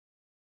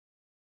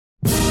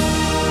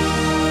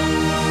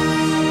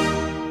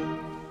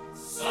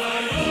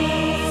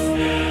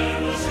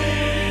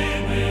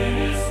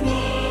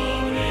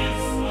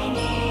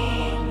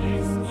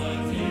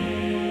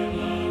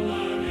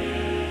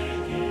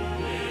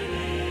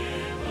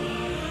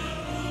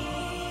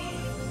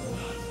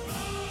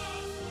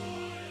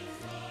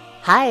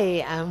Hi,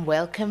 and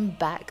welcome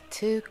back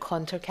to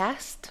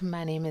ConterCast.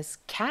 My name is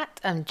Kat.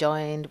 I'm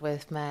joined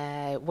with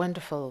my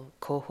wonderful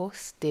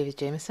co-host, David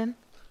Jameson.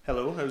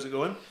 Hello, how's it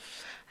going?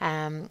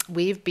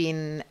 We've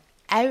been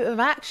out of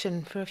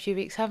action for a few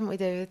weeks, haven't we,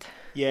 David?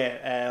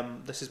 Yeah,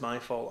 this is my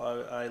fault.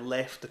 I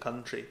left the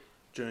country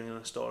during an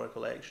historic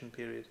election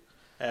period,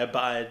 but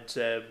I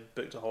had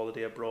booked a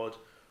holiday abroad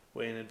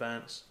way in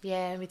advance.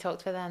 Yeah, we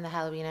talked about that in the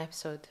Halloween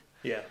episode.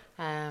 Yeah,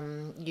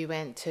 You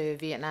went to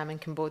Vietnam and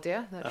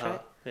Cambodia, that's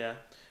right? yeah.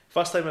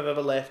 First time I've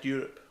ever left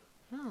Europe.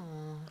 Oh.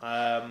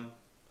 Um,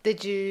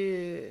 Did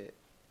you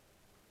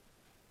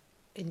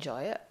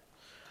enjoy it?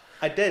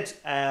 I did.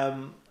 I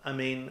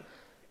mean,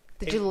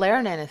 Did you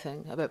learn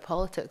anything about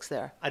politics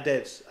there? I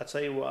did. I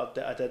tell you what,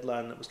 I did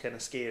learn that was kind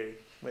of scary,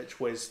 which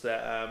was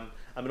that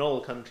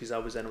all the countries I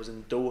was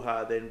in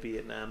Doha, then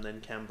Vietnam,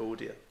 then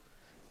Cambodia,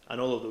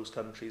 and all of those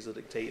countries are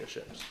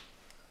dictatorships.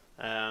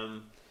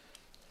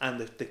 And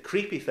the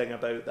creepy thing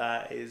about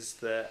that is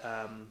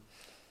that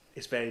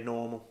it's very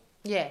normal.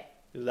 Yeah.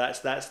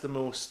 That's the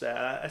most.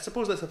 I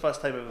suppose that's the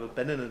first time I've ever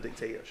been in a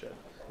dictatorship,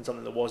 in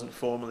something that wasn't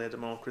formally a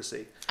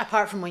democracy.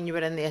 Apart from when you were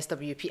in the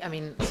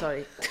SWP,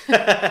 sorry.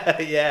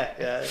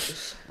 Yeah.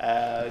 It's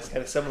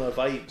kind of similar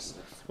vibes.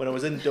 When I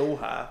was in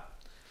Doha,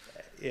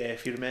 yeah,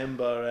 if you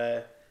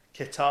remember,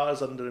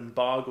 Qatar's under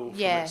embargo from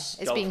its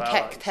it's Gulf been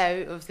allies. kicked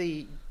out of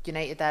the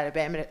United Arab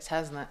Emirates,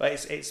 hasn't it? But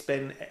it's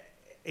been.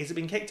 Has it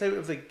been kicked out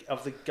of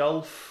the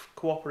Gulf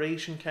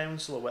Cooperation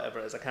Council or whatever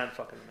it is? I can't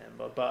fucking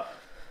remember. But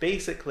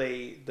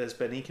basically, there's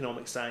been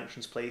economic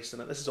sanctions placed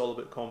on it. This is all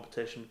about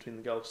competition between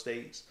the Gulf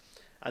states,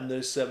 and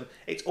there's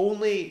it's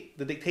only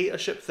the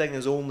dictatorship thing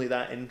is only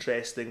that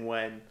interesting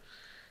when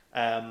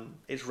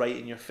it's right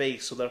in your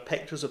face. So there are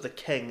pictures of the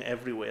king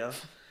everywhere,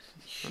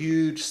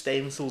 huge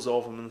stencils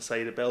of him on the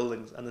side of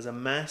buildings, and there's a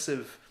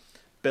massive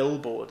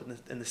billboard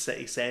in the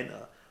city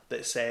centre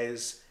that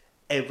says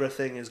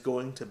everything is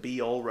going to be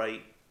all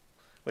right,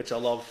 which I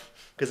love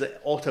because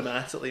it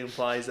automatically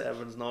implies that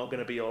everyone's not going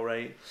to be all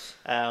right.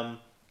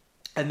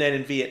 And then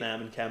in Vietnam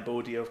and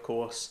Cambodia, of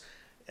course,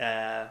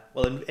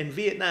 in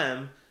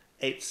Vietnam,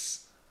 I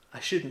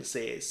shouldn't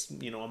say it's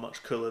a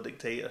much cooler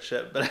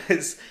dictatorship, but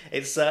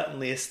it's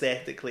certainly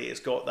aesthetically it's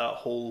got that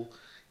whole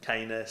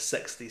kind of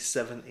 60s,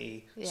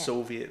 70s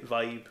Soviet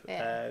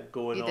vibe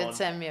going on. You did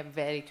send me a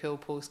very cool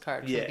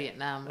postcard from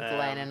Vietnam with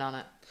Lenin on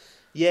it.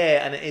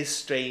 Yeah, and it is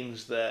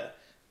strange that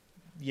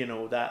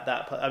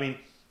I mean,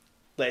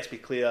 let's be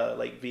clear,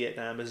 like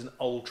Vietnam is an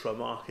ultra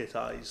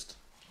marketized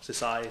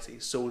society,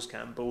 so is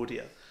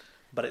Cambodia,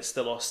 but it's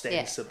still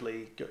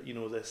ostensibly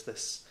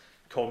this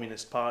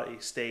communist party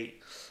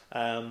state.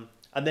 And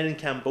then in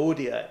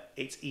Cambodia,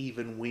 it's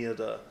even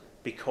weirder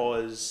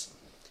because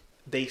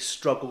they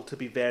struggle to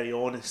be very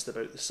honest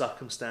about the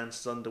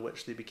circumstances under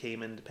which they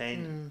became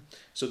independent.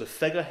 So the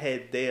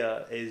figurehead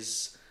there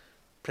is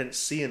Prince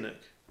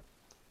Sihanouk,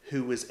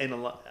 who was in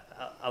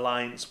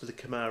alliance with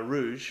the Khmer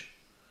Rouge,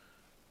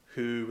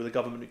 who were the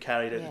government who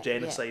carried out the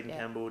genocide in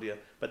Cambodia,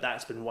 but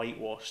that's been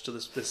whitewashed. So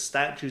there's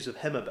statues of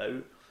him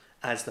about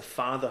as the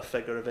father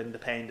figure of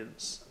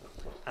independence,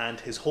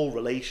 and his whole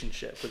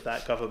relationship with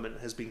that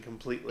government has been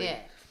completely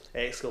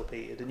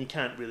exculpated, and you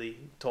can't really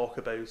talk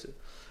about it.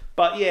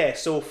 But yeah,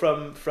 so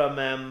from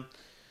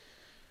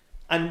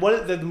and one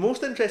of the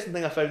most interesting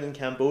thing I found in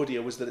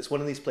Cambodia was that it's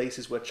one of these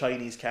places where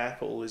Chinese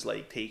capital is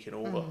like taken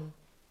over.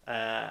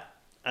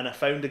 And I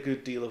found a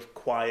good deal of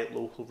quiet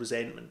local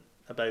resentment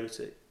about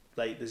it.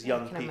 Like there's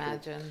young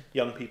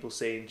people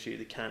saying to you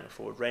they can't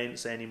afford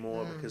rents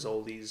anymore because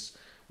all these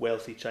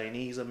wealthy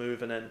Chinese are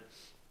moving in.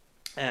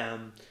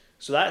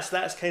 So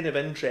that's kind of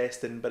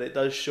interesting, but it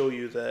does show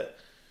you that.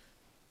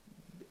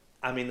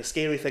 I mean, the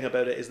scary thing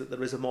about it is that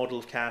there is a model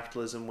of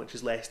capitalism which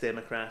is less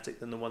democratic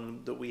than the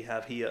one that we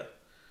have here.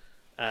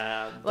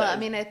 I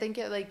think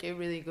it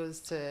really goes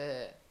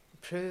to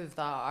prove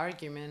that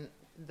argument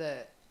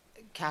that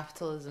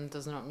capitalism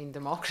does not mean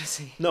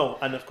democracy. No,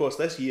 and of course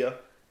this year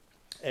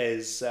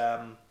is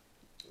an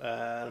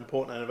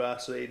important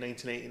anniversary,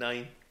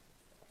 1989,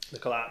 the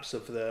collapse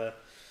of the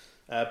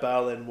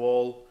Berlin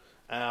Wall,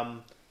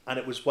 and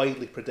it was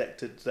widely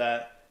predicted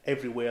that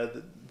everywhere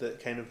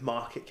that kind of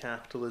market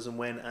capitalism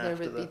went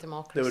after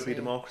there would be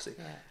democracy.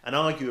 Yeah. And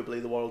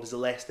arguably the world is a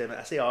less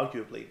I say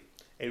arguably,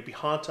 it would be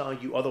hard to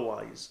argue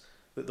otherwise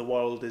that the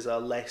world is a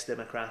less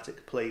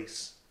democratic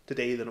place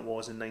today than it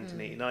was in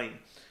 1989.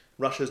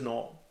 Russia's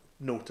not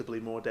notably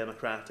more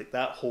democratic.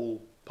 That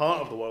whole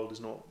part of the world is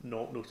not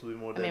notably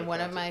more democratic. I mean,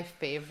 one of my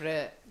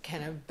favourite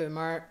kind of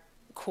boomer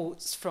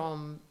quotes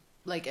from,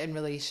 in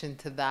relation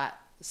to that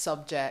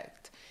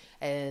subject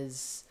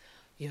is,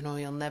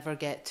 you'll never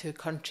get two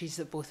countries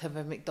that both have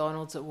a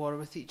McDonald's at war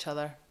with each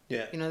other.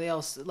 Yeah. They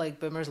all,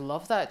 boomers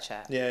love that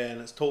shit. Yeah, and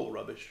it's total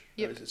rubbish.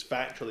 Yep. It's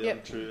factually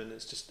untrue, and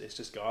it's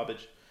just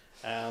garbage.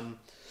 That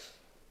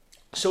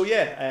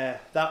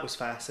was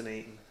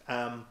fascinating.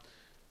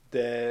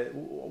 The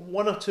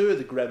one or two of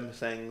the grim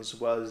things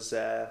was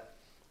the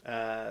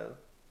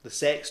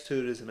sex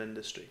tourism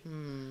industry,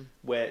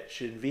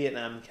 which in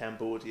Vietnam and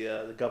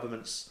Cambodia the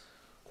governments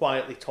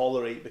quietly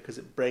tolerate because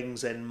it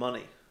brings in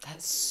money.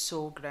 That's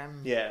so grim.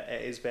 Yeah,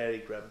 it is very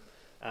grim.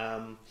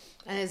 And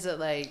is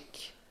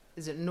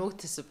it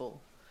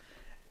noticeable?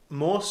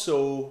 More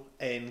so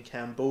in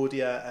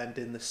Cambodia and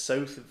in the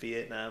south of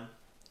Vietnam.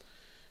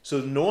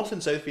 So North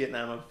and South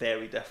Vietnam are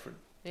very different.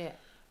 Yeah.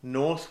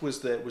 North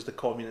was the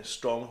communist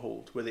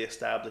stronghold where they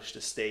established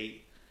a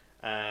state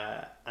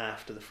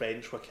after the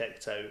French were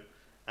kicked out,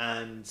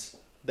 and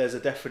there's a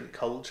different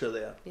culture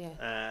there.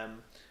 Yeah.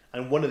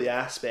 And one of the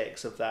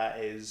aspects of that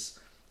is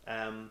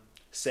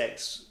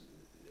sex.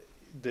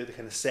 The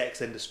kind of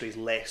sex industry is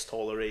less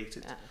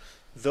tolerated.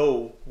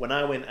 Though when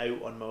I went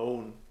out on my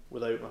own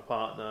without my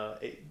partner,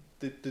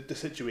 the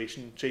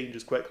situation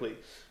changes quickly.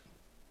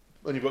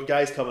 And you've got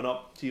guys coming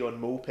up to you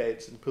on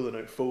mopeds and pulling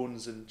out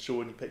phones and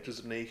showing you pictures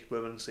of naked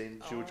women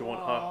saying, do you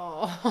want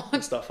her?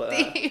 And stuff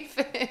like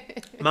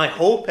that. My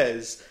hope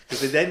is,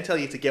 because they then tell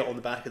you to get on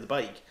the back of the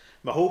bike,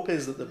 my hope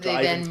is that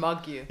they then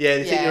mug you. Yeah,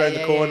 they take you around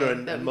the corner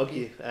and mug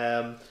you,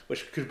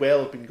 which could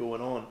well have been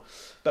going on.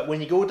 But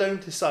when you go down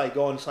to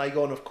Saigon,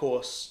 of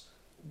course,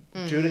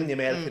 during the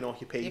American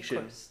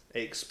occupation,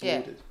 it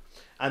exploded.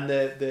 Yeah. And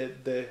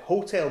the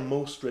hotel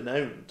most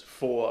renowned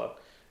for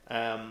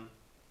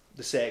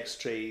the sex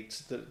trade,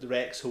 the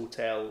Rex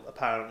Hotel,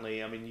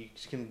 apparently, I mean, you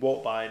can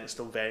walk by and it's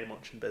still very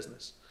much in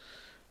business.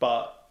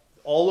 But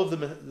all of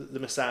the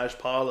massage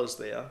parlours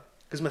there,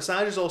 because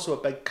massage is also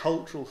a big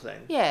cultural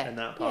thing in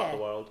that part of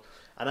the world.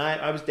 And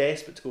I was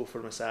desperate to go for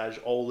a massage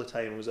all the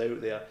time I was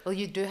out there. Well,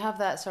 you do have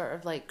that sort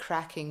of like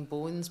cracking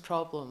bones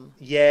problem.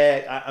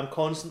 Yeah, I'm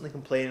constantly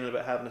complaining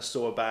about having a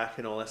sore back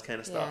and all this kind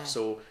of stuff.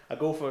 So I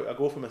go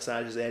for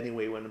massages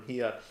anyway when I'm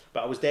here.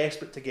 But I was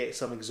desperate to get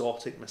some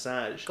exotic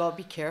massage. Gotta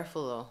be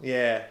careful though.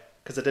 Yeah,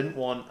 because I didn't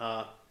want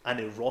an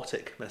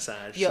erotic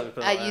massage.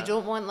 You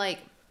don't want like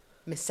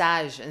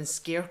massage in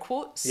scare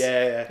quotes.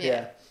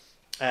 Yeah.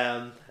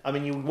 I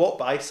mean, you would walk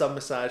by some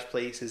massage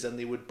places and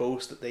they would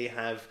boast that they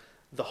have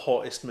the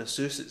hottest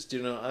masseuses. Do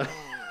you know what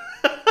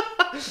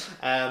I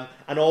mean?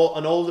 And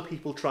all the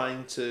people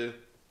trying to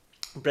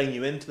bring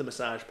you into the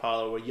massage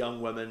parlour were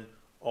young women,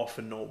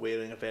 often not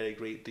wearing a very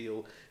great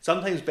deal,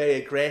 sometimes very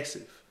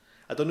aggressive.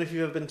 I don't know if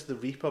you've ever been to the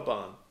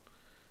Reeperbahn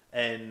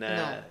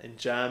in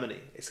Germany.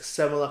 It's a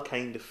similar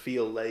kind of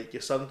feel. Like you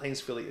sometimes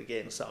feel like you're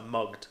getting sort of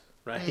mugged,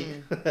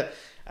 right?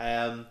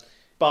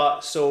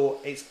 But so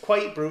it's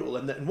quite brutal.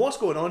 And what's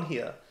going on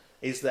here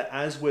is that,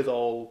 as with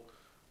all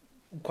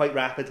quite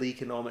rapidly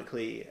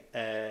economically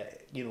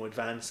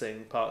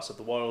advancing parts of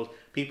the world,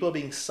 people are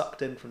being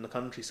sucked in from the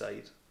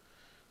countryside.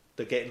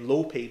 They're getting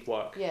low paid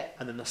work,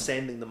 and then they're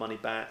sending the money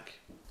back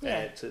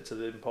to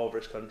the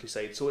impoverished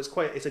countryside. So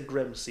it's a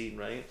grim scene,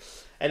 right?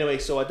 Anyway,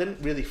 so I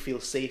didn't really feel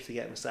safe to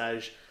get a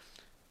massage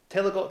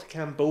till I got to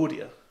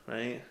Cambodia,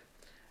 right?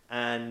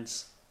 And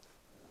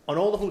on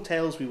all the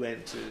hotels we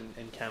went to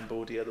in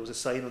Cambodia, there was a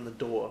sign on the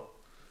door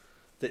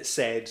that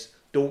said,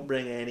 "Don't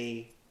bring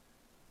any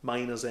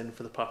minors in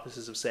for the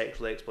purposes of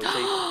sexual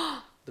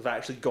exploitation." They've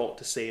actually got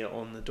to say it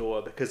on the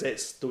door because I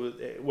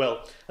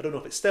don't know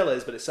if it still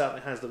is, but it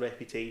certainly has the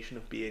reputation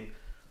of being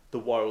the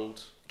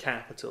world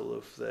capital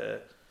of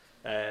the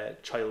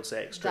child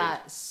sex trade.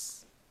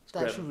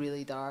 That's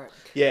really dark.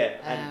 Yeah,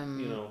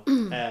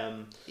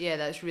 and yeah,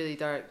 that's really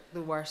dark.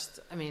 The worst.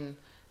 I mean,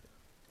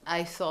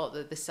 I thought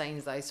that the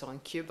signs that I saw in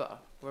Cuba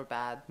were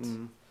bad,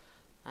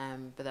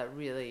 but that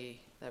really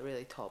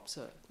tops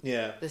it.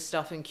 Yeah, the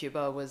stuff in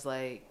Cuba was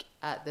like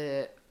at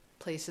the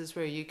places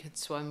where you could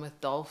swim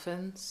with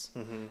dolphins.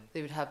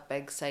 They would have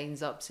big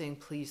signs up saying,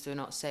 "Please do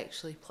not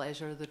sexually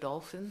pleasure the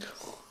dolphins."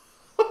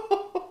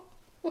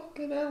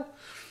 Fucking hell.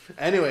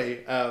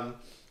 Anyway,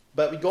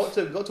 but we got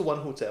to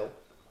one hotel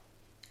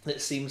that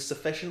seems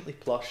sufficiently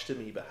plush to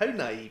me. But how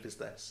naive is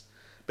this?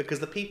 Because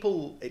the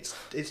people, it's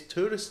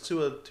tourists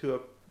who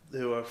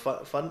are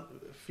fun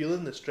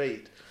feeling the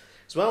trade.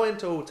 So I went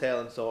to a hotel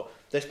and thought,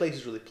 this place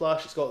is really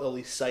plush. It's got all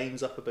these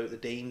signs up about the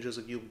dangers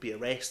of you'll be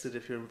arrested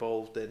if you're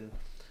involved in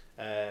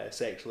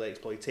sexual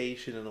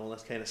exploitation and all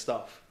this kind of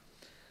stuff.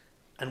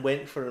 And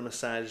went for a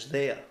massage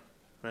there,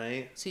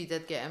 right? So you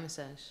did get a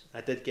massage? I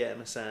did get a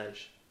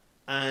massage.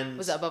 And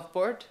was it above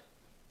board?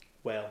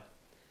 Well,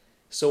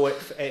 so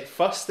at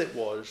first it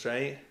was,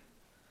 right?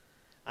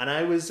 And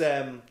I was,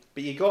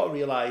 but you got to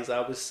realise I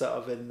was sort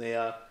of in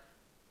there.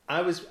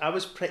 I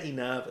was pretty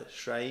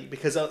nervous, right?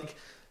 Because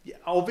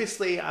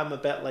obviously I'm a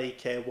bit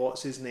like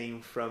what's his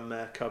name from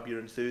Curb Your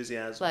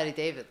Enthusiasm. Larry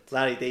David.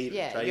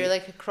 Yeah, right? You're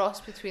like a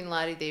cross between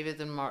Larry David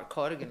and Mark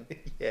Corrigan.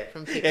 Yeah,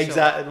 from Peep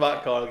exactly. Show.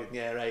 Mark Corrigan.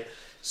 Yeah, right.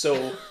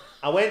 So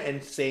I went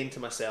in saying to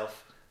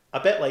myself, a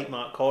bit like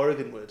Mark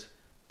Corrigan would,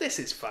 this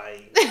is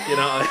fine. You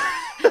know,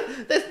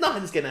 there's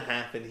nothing's gonna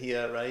happen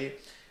here, right?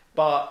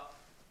 But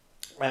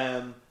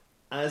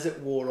as it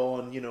wore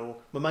on,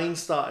 my mind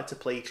started to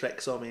play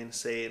tricks on me and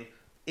saying,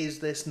 is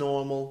this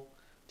normal?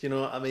 Do you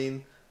know what I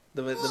mean?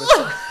 I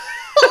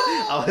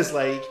was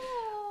like,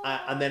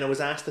 and then I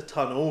was asked to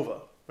turn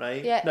over,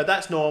 right? Yeah. Now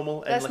that's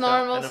normal. That's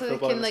normal, so they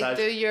can like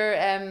do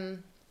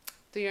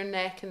your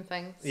neck and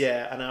things.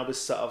 Yeah, and I was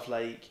sort of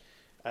like,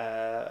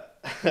 I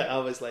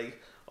was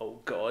like, oh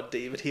God,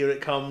 David, here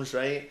it comes,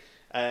 right?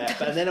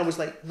 But then I was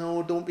like,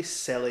 no, don't be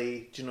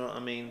silly. Do you know what I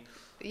mean?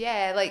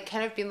 Yeah, like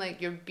kind of being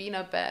like, you're being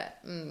a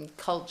bit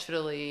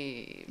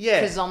culturally Yeah,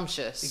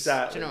 presumptuous.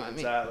 Exactly. Do you know what I mean?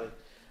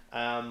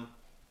 Exactly.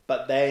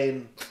 But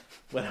then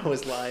when I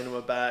was lying on my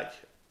back,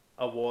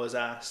 I was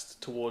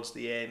asked towards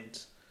the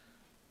end,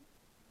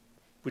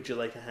 would you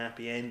like a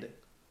happy ending?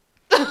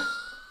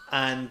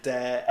 And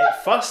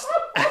at first,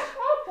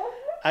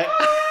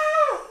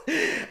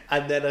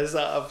 and then I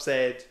sort of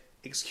said,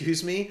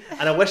 excuse me?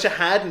 And I wish I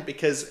hadn't,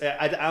 because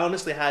I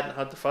honestly hadn't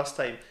heard the first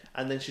time.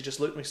 And then she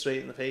just looked me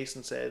straight in the face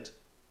and said,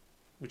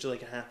 would you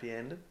like a happy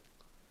ending?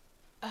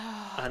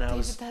 Oh, And I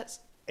was,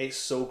 it's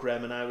so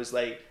grim. And I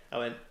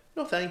went,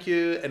 no thank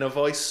you, in a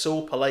voice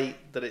so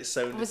polite that it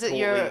sounded Was it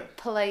your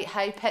polite,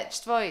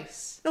 high-pitched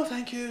voice? No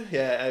thank you.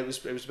 Yeah, it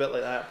was a bit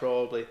like that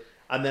probably.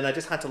 And then I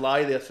just had to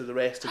lie there through the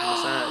rest of the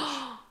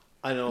massage.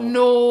 I know.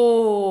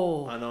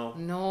 No. I know.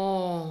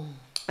 No.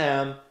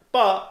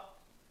 But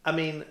I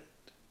mean,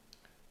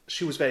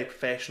 she was very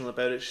professional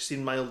about it. She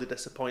seemed mildly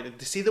disappointed.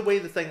 Do you see the way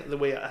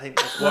I think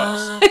this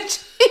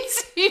works? She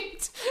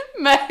seemed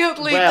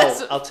mildly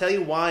disappointed. I'll tell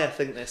you why I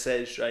think this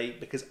is, right?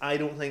 Because I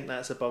don't think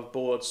that's above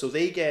board. So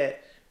they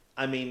get,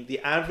 I mean, the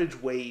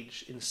average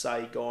wage in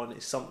Saigon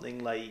is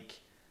something like,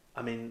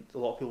 I mean, a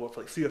lot of people work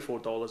for like $3 or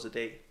 $4 a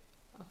day.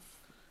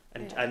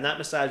 And that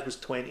massage was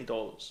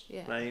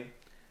 $20, right?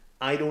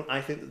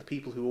 I think that the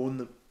people who own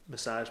the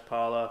massage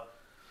parlour,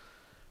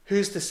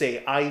 who's to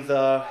say,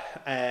 either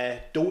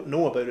don't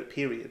know about it,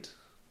 period,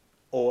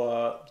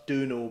 or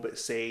do know but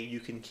say you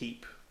can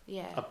keep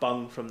a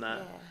bung from that.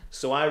 Yeah.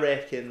 So I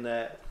reckon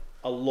that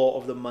a lot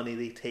of the money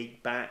they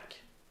take back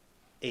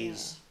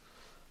is. Yeah.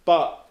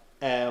 But,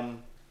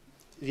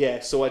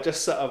 so I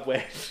just sort of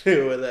went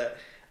through with it.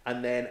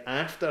 And then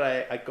after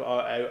I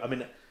got out, I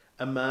mean,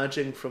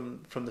 imagine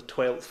from the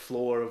 12th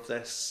floor of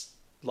this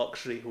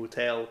luxury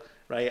hotel,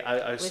 right?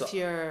 I with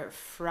your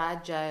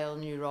fragile,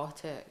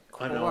 neurotic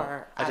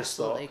core, I just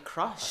absolutely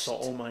crushed. I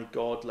thought, oh my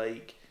God,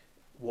 like,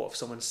 what if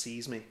someone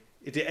sees me?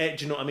 Do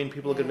you know what I mean?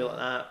 People are going to be like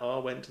that. Oh,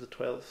 I went to the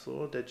 12th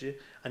floor, did you?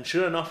 And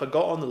sure enough, I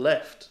got on the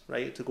lift,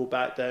 right, to go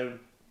back down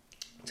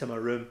to my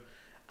room.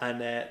 And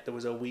there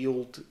was a wee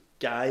old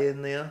guy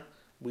in there,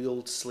 wee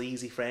old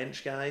sleazy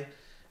French guy,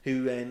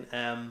 who went,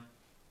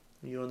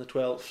 you're on the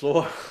 12th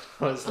floor.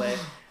 I was like,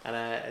 and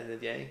I said,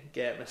 yeah,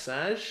 get a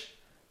massage?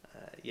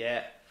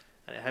 Yeah.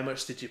 And how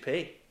much did you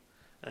pay?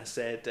 I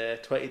said,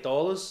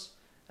 $20.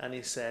 And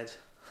he said,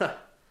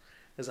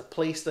 there's a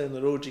place down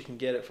the road you can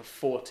get it for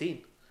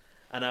 $14.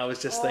 And I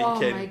was just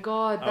thinking, my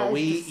God, are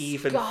we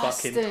even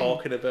fucking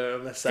talking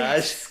about a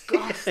massage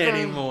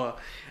anymore?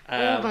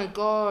 Oh my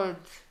God.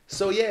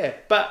 So yeah,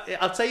 but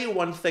I'll tell you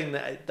one thing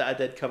that I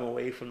did come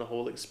away from the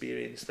whole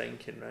experience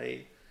thinking,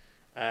 right?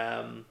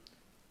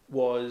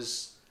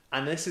 Was,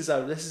 and this is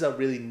a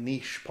really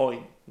niche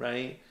point,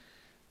 right?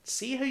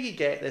 See how you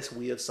get this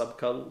weird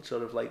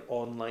subculture of like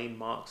online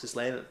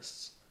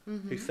Marxist-Leninists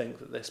who think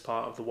that this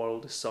part of the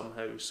world is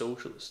somehow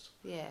socialist,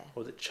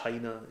 or that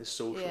China is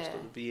socialist, or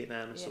that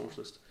Vietnam is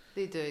socialist.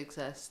 They do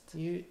exist.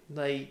 You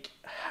like,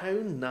 how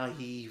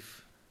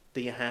naive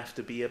do you have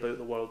to be about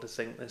the world to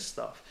think this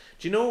stuff?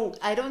 Do you know?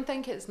 I don't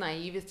think it's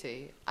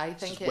naivety. I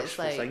think it's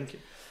like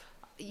thinking.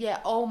 Yeah,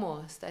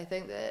 almost. I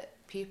think that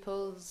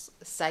people's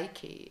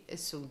psyche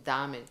is so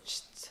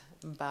damaged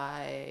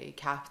by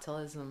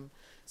capitalism.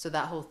 So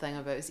that whole thing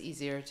about it's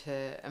easier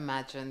to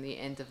imagine the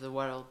end of the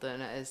world than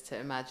it is to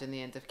imagine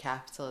the end of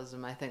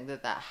capitalism, I think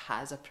that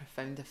has a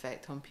profound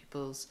effect on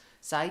people's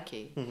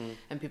psyche.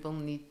 And people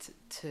need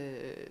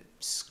to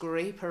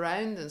scrape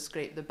around and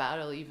scrape the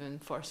barrel even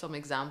for some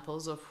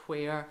examples of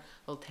where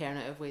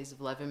alternative ways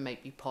of living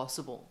might be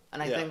possible.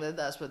 And I think that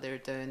that's what they're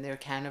doing. They're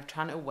kind of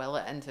trying to will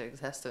it into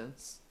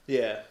existence.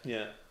 Yeah.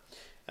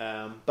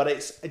 But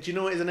it's, do you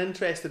know, it's an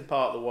interesting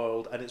part of the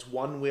world, and it's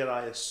one where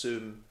I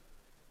assume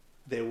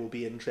there will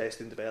be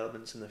interesting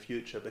developments in the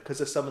future because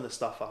of some of the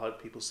stuff I heard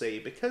people say,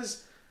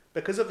 because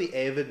of the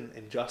evident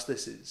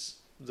injustices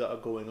that are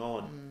going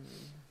on.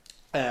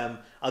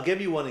 I'll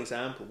give you one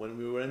example. When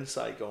we were in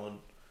Saigon,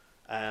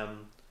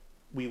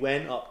 we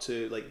went up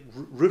to like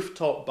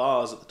rooftop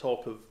bars at the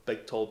top of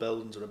big tall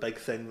buildings, or a big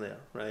thing there,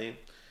 right?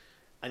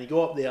 And you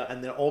go up there,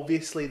 and they're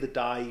obviously the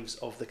dives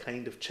of the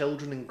kind of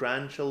children and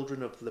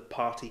grandchildren of the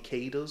party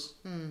cadres.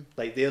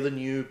 Like, they're the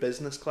new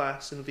business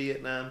class in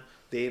Vietnam.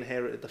 They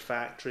inherited the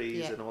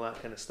factories and all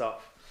that kind of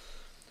stuff.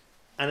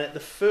 And at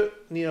the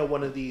foot near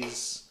one of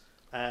these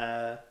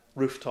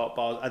rooftop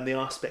bars, and they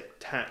are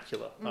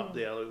spectacular up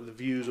there, like the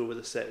views over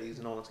the cities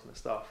and all this kind of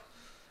stuff,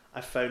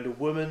 I found a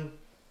woman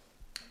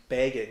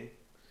begging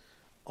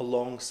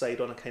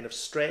alongside, on a kind of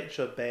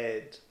stretcher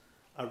bed,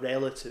 a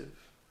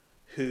relative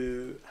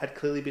who had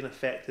clearly been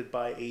affected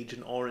by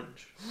Agent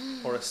Orange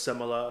or a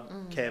similar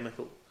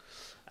chemical.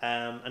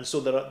 And so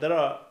there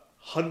are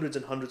hundreds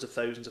and hundreds of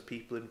thousands of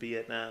people in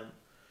Vietnam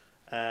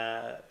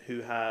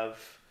who have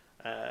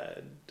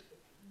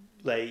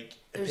like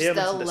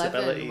impairments and disabilities.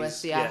 Living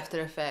with the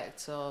after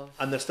effects of,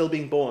 and they're still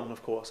being born,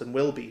 of course, and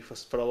will be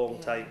for a long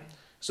time.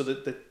 So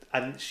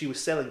and she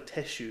was selling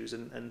tissues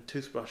and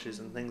toothbrushes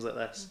and things like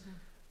this.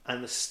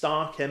 And the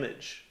stark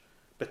image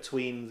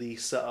between the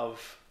sort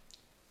of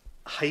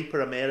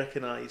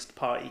hyper-Americanized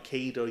party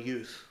cadre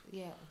youth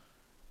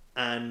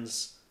and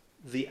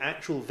the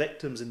actual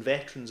victims and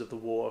veterans of the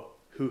war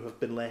who have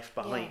been left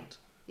behind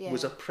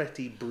was a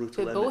pretty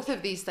brutal image. Both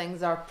of these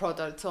things are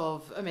products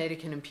of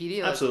American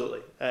imperialism.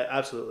 Absolutely,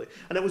 absolutely.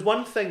 And it was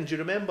one thing, do you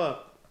remember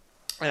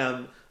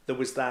there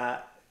was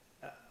that,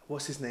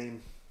 what's his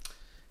name?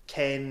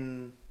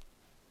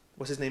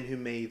 What's his name who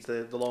made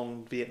the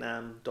long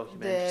Vietnam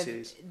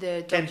documentary series?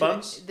 Ken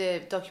Burns?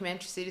 The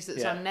documentary series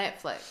that's on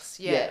Netflix.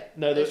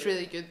 No, it's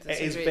really good.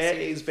 It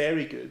is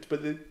very good.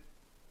 But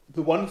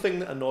the one thing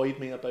that annoyed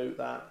me about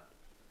that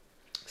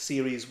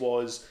series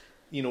was,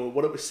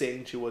 what it was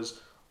saying to you was,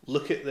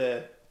 look at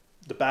the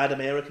bad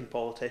American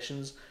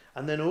politicians,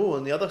 and then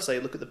on the other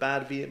side, look at the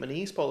bad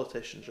Vietnamese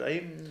politicians,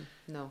 right?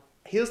 No.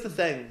 Here's the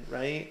thing,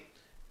 right?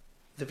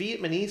 The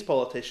Vietnamese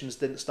politicians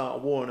didn't start a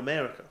war in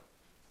America.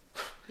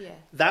 Yeah.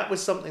 That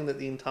was something that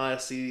the entire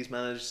series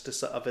managed to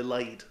sort of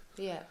elide.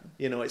 Yeah.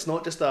 It's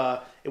not just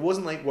it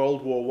wasn't like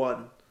World War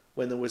One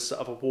when there was sort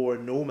of a war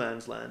in no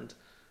man's land.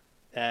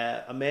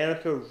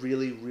 America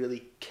really,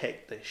 really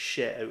kicked the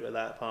shit out of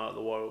that part of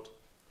the world.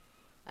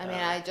 I mean,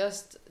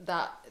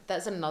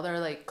 that's another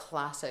like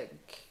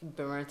classic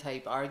boomer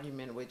type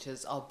argument, which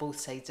is, both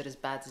sides are as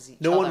bad as each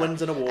other. No one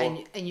wins in a war.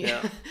 And you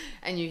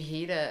and you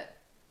hear it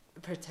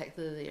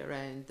particularly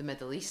around the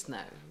Middle East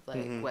now,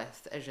 like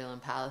with Israel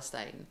and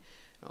Palestine.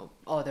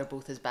 They're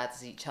both as bad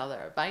as each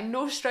other. By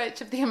no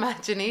stretch of the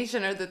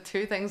imagination are the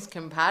two things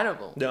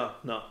comparable. No,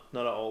 not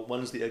at all.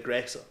 One's the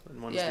aggressor and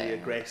one's the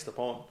aggressed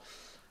upon.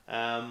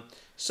 It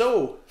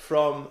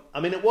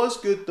was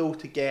good though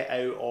to get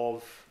out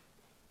of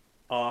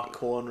our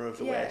corner of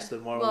the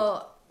Western world.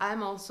 Well,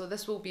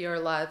 this will be our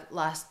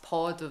last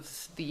pod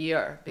of the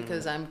year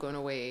because I'm going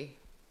away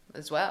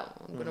as well.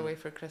 I'm going away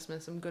for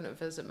Christmas. I'm going to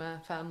visit my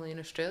family in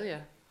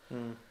Australia.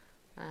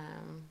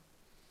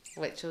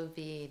 Which will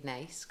be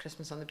nice.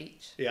 Christmas on the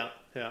beach. Yeah.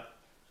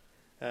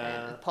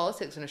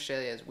 Politics in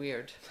Australia is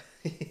weird.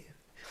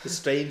 The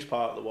strange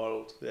part of the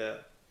world, yeah.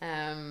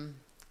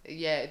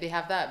 They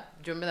have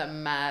that. Do you remember that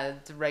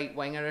mad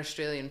right-winger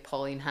Australian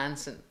Pauline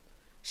Hanson?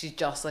 She's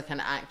just like an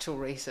actual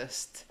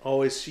racist.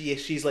 Oh, is she?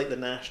 She's like the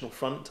National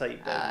Front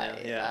type down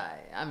there. Yeah.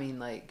 I mean,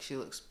 like, she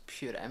looks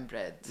pure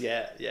inbred.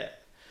 Yeah.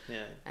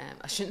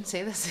 I shouldn't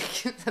say this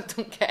because I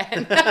don't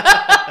get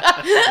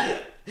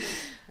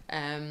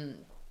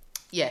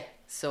it.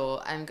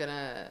 So I'm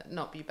gonna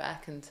not be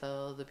back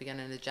until the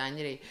beginning of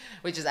January,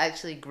 which is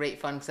actually great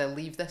fun because I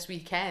leave this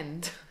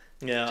weekend.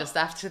 Yeah. Just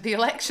after the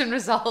election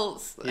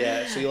results.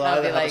 Yeah. So you'll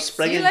either have a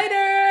spring. See you later.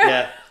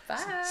 Yeah.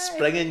 Bye.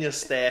 Spring in your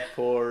step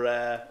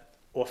or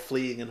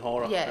fleeing in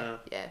horror. Yeah.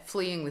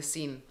 Fleeing the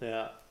scene.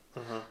 Yeah.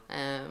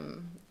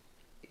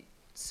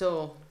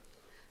 So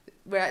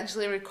we're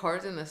actually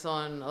recording this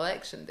on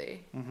election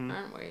day,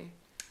 aren't we?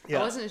 Yeah.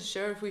 I wasn't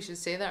sure if we should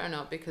say that or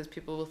not because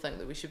people will think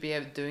that we should be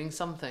out doing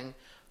something.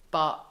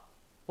 But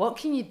what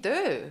can you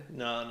do?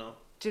 No.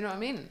 Do you know what I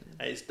mean?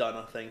 It's done,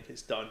 I think.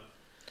 It's done.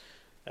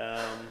 Who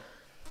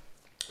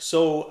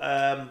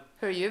are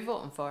you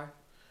voting for?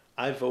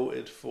 I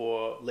voted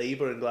for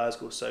Labour in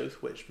Glasgow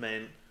South, which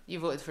meant... You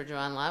voted for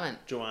Joanne Lamont.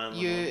 You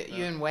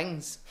and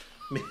Wings.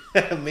 Me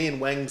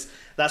and Wings.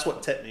 That's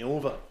what tipped me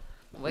over.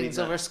 Wings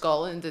over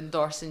Scotland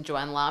endorsing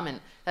Joanne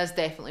Lamont. That's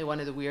definitely one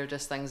of the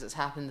weirdest things that's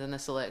happened in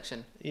this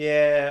election.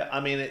 Yeah,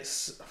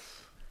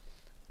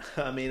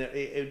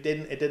 it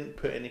didn't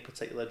put any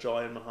particular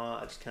joy in my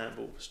heart. I just can't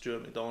vote for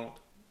Stuart McDonald.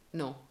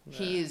 No,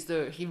 he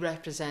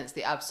represents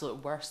the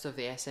absolute worst of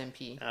the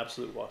SNP.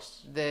 Absolute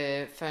worst.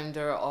 The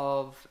founder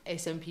of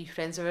SNP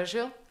Friends of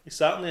Israel. He's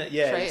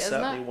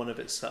certainly one of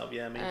its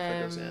main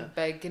figures. Yeah.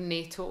 Big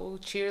NATO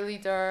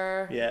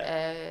cheerleader.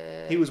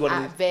 Yeah. He was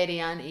one of very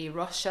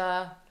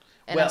anti-Russia.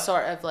 In a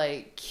sort of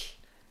like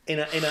in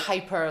a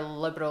hyper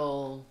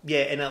liberal.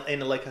 Yeah,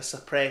 in a like a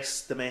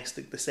suppressed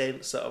domestic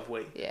dissent sort of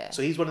way. Yeah.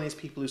 So he's one of these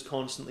people who's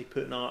constantly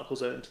putting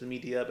articles out into the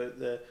media about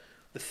the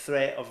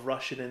threat of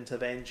Russian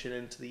intervention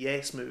into the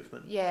Yes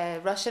movement. Yeah,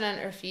 Russian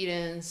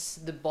interference,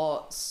 the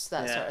bots,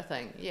 that sort of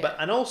thing. Yeah. But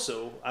and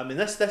also,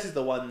 this is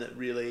the one that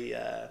really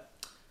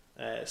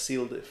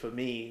sealed it for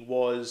me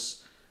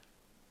was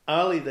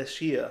early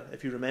this year,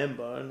 if you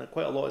remember, and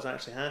quite a lot has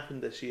actually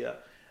happened this year.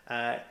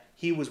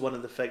 He was one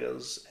of the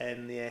figures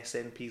in the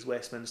SNP's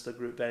Westminster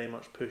group very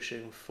much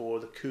pushing for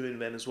the coup in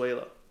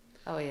Venezuela.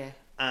 Oh, yeah.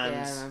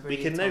 And we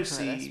can now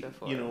see,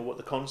 what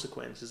the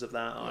consequences of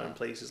that are in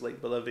places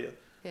like Bolivia.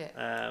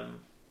 Yeah.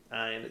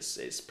 And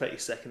it's pretty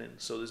sickening,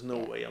 so there's no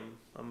way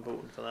I'm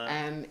voting for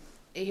that.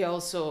 He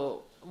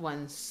also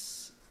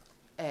once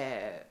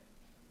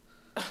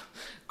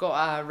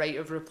got a right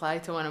of reply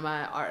to one of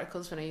my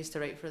articles when I used to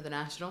write for The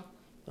National.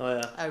 Oh,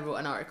 yeah. I wrote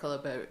an article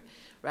about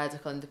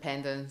radical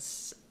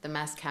independence, the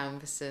mass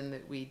canvassing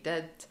that we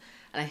did,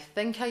 and I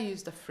think I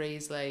used a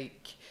phrase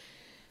like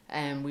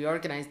we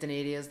organised in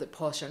areas that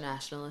posher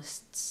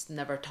nationalists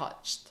never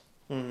touched,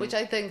 which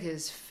I think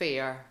is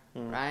fair,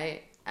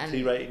 right? And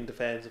he writing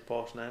defence of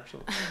posh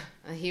nationals.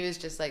 And he was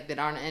just like, there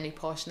aren't any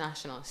posh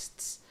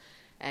nationalists.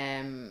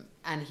 And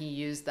he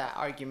used that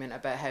argument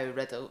about how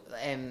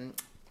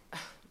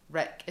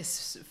Rick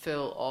is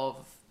full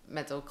of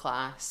middle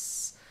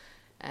class,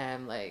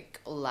 like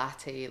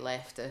latte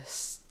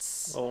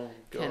leftists. Oh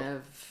God. Kind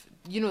of,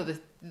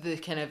 the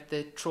kind of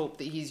the trope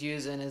that he's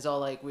using is all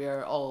like,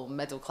 we're all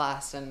middle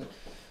class and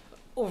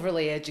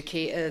overly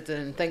educated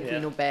and think we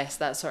know best,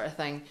 that sort of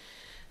thing.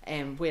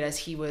 Whereas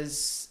he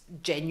was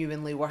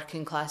genuinely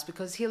working class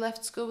because he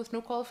left school with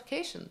no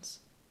qualifications.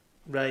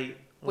 Right.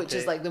 Which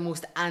is like the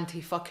most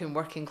anti-fucking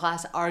working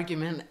class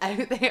argument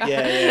out there.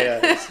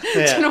 Yeah. Do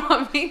you know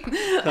what I mean?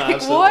 No,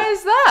 like, what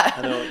is that?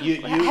 I know.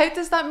 You, how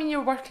does that mean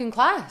you're working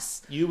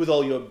class? You with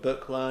all your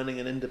book learning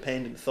and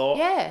independent thought.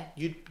 Yeah.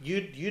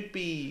 You'd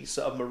be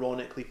sort of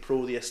moronically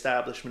pro the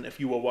establishment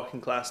if you were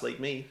working class like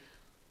me.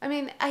 I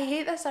mean, I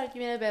hate this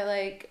argument about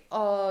like,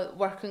 oh,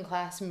 working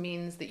class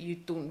means that you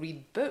don't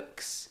read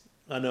books.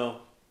 I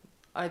know.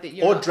 Or that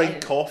you're not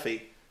drink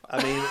coffee.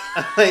 I mean,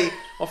 like,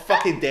 what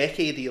fucking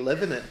decade are you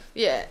living in?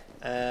 Yeah.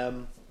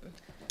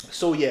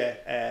 So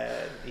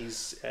yeah,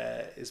 he's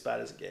as bad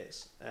as it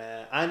gets.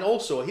 And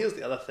also, here's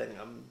the other thing: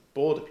 I'm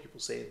bored of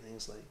people saying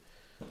things like,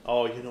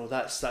 "Oh,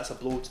 that's a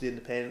blow to the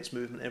independence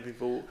movement. Every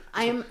vote."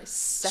 I am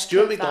sick.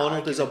 Stuart of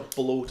McDonald that is a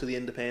blow to the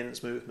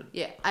independence movement.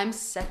 Yeah, I'm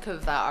sick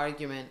of that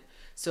argument.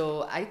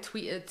 So I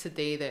tweeted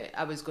today that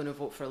I was going to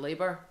vote for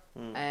Labour,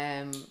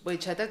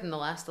 which I did in the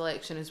last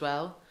election as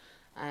well,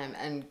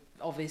 and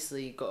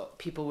obviously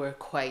people were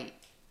quite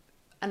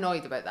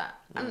annoyed about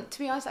that. And to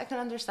be honest, I can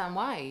understand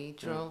why.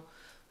 Do you know,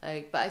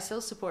 but I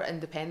still support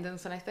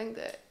independence, and I think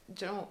that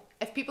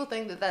if people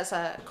think that that's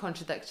a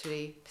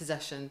contradictory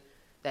position,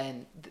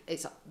 then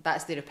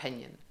that's their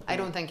opinion. I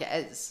don't think it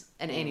is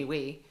in any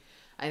way.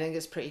 I think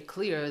it's pretty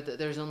clear that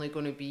there's only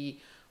going to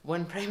be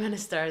one Prime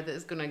Minister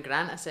that's going to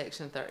grant a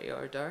Section 30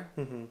 order.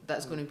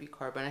 That's going to be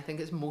Corbyn. I think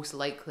it's most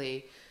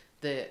likely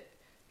that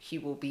he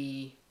will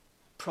be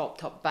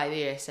propped up by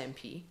the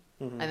SNP.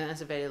 I think that's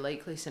a very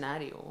likely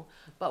scenario.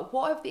 But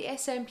what have the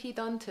SNP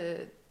done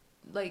to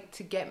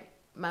get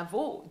my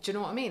vote? Do you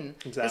know what I mean?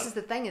 Exactly. This is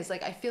the thing, is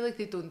like, I feel like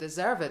they don't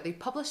deserve it. They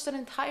published an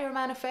entire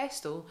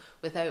manifesto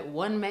without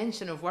one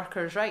mention of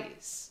workers'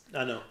 rights.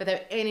 I know.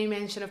 Without any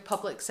mention of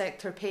public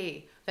sector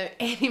pay. Without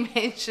any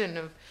mention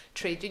of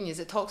trade unions.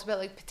 It talks about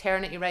like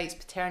paternity rights,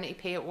 paternity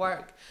pay at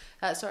work,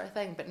 that sort of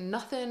thing, but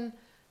nothing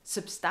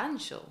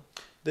substantial.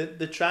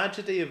 The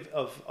tragedy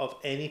of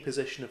any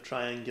position of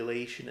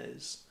triangulation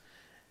is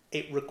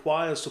it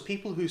requires, so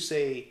people who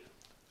say,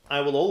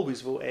 I will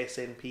always vote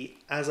SNP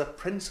as a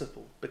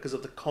principle because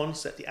of the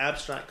concept, the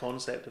abstract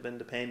concept of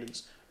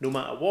independence, no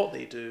matter what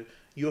they do,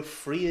 you're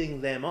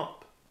freeing them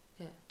up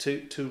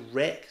to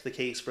wreck the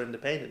case for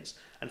independence.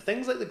 And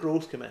things like the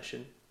Growth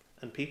Commission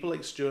and people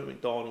like Stuart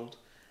McDonald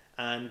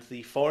and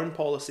the foreign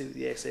policy that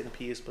the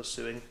SNP is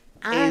pursuing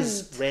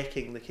is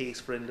wrecking the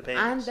case for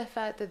independence. And the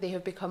fact that they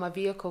have become a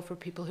vehicle for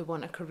people who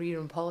want a career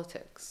in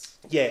politics.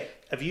 Yeah.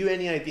 Have you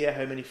any idea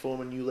how many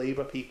former New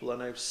Labour people are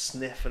now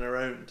sniffing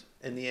around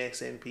in the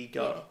SNP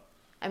gutter? Yeah.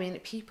 I mean,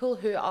 people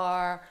who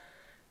are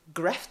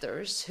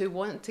grifters who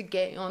want to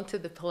get onto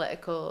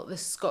the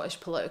Scottish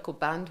political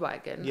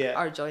bandwagon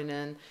are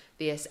joining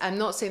the I'm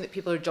not saying that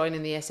people who are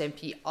joining the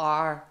SNP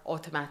are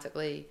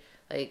automatically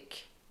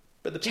like...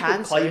 But the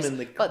people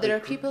climbing but there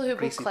are people who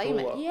will climb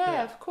it.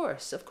 Yeah, of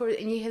course.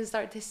 And you can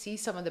start to see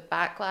some of the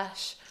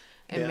backlash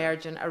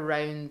emerging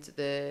around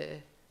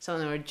some of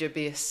the more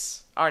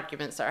dubious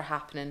arguments that are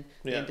happening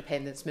in the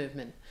independence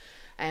movement.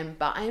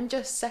 But I'm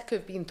just sick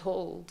of being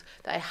told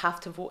that I have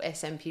to vote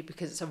SNP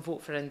because it's a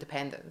vote for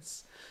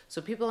independence.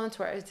 So people on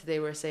Twitter today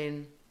were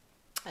saying,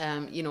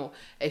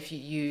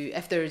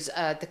 if there's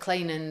a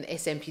decline in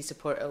SNP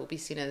support, it will be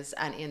seen as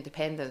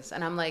anti-independence.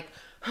 And I'm like,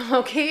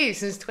 okay,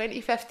 since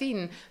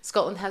 2015,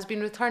 Scotland has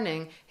been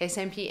returning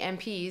SNP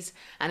MPs,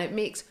 and it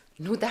makes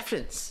no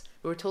difference.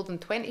 We were told in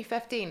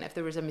 2015, if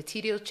there was a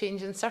material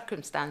change in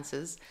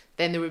circumstances,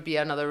 then there would be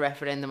another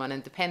referendum on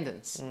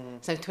independence.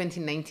 It's now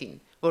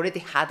 2019. We've already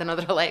had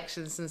another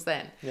election since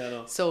then. Yeah, I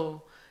know.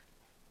 So,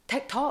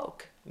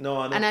 TikTok. No,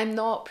 I know. And I'm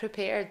not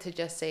prepared to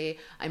just say,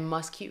 I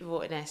must keep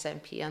voting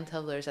SNP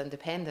until there's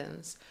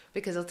independence.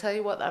 Because I'll tell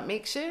you what that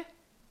makes you.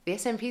 The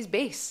SNP's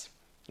base.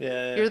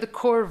 Yeah. You're the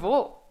core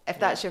vote, if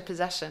that's your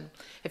position.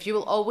 If you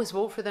will always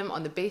vote for them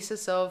on the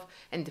basis of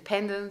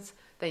independence,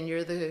 then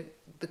you're the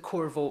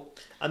core vote.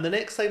 And the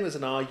next time there's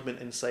an argument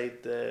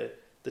inside the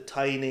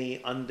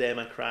tiny,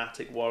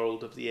 undemocratic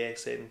world of the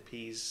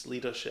SNP's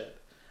leadership,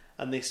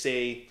 and they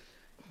say,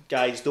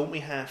 guys, don't we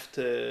have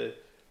to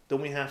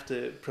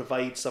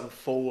provide some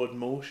forward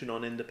motion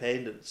on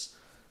independence?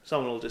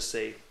 Someone will just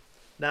say,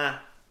 nah,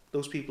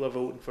 those people are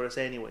voting for us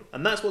anyway.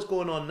 And that's what's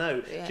going on now.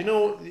 Yeah. Do you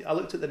know, I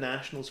looked at the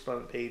Nationals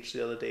front page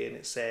the other day and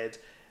it said,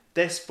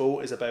 this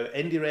vote is about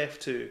IndyRef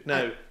 2.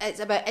 Now, it's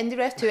about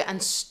IndyRef 2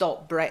 and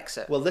stop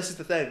Brexit. Well, this is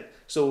the thing.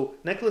 So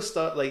Nicholas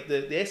the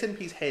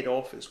SNP's head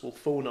office will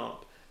phone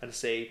up and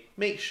say,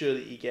 make sure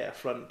that you get a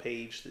front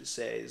page that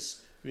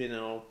says, this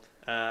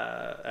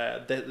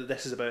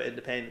is about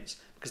independence.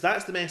 because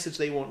that's the message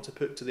they want to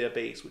put to their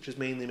base, which is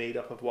mainly made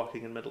up of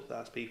working and middle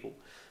class people.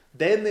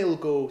 Then they'll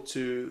go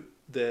to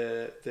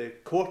the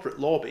corporate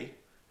lobby,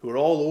 who are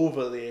all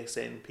over the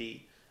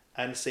SNP,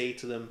 and say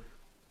to them,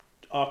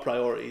 our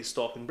priority is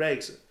stopping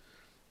Brexit.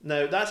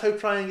 Now, that's how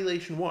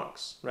triangulation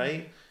works,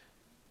 right?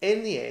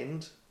 In the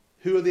end,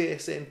 who are the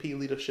SNP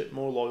leadership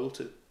more loyal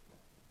to?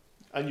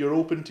 And you're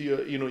open to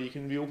you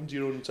can be open to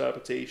your own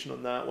interpretation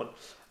on that one.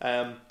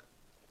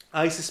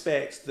 I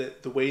suspect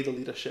that the way the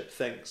leadership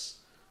thinks,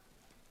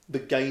 the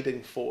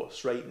guiding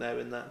force right now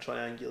in that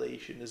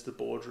triangulation is the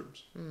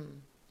boardrooms.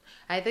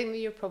 I think that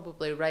you're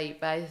probably right,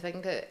 but I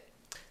think that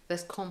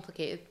this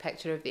complicated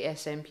picture of the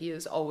SNP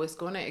is always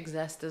going to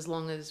exist as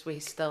long as we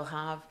still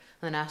have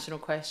the national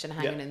question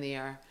hanging in the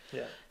air.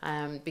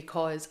 Yeah.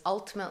 Because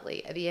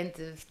ultimately, at the end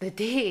of the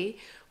day,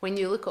 when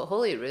you look at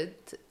Holyrood,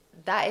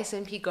 that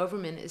SNP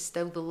government is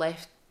still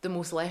the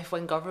most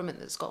left-wing government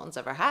that Scotland's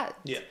ever had.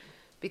 Yeah.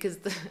 Because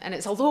and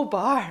it's a low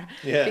bar.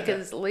 Yeah.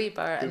 Because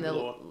Labour and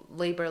the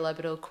Labour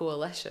Liberal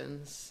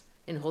coalitions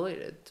in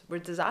Holyrood were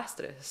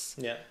disastrous.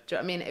 Yeah. Do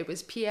you know what I mean? It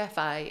was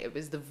PFI, it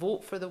was the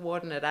vote for the War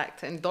in Iraq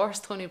to endorse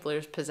Tony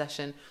Blair's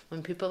position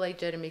when people like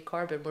Jeremy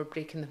Corbyn were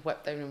breaking the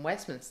whip down in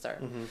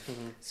Westminster.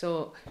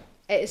 So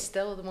it is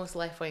still the most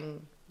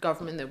left-wing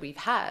government that we've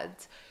had.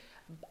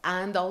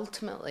 And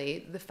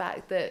ultimately, the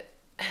fact that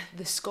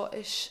the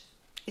Scottish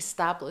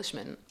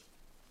establishment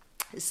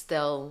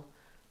still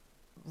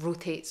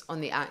rotates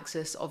on the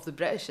axis of the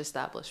British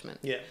establishment.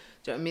 Yeah.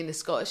 Do you know what I mean? The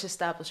Scottish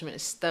establishment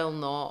is still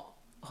not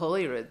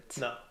Holyrood.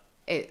 No.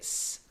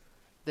 It's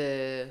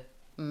the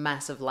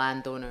massive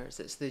landowners.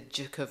 It's the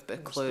Duke of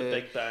Buccleuch. It's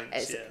the big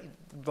banks, It's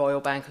Royal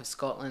Bank of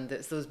Scotland.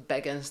 It's those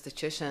big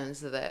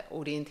institutions that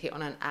orientate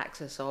on an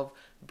axis of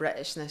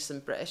Britishness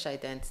and British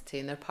identity,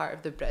 and they're part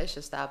of the British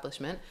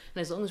establishment.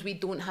 And as long as we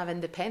don't have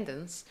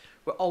independence,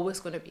 we're always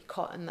going to be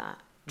caught in that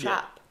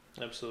trap.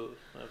 Yeah, absolutely.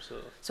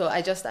 So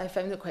I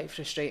found it quite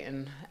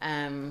frustrating.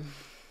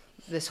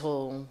 The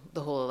whole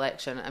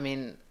election. I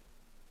mean,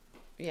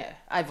 yeah,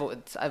 I've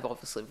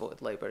obviously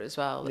voted Labour as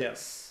well.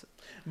 Yes.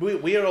 Yeah.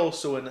 We're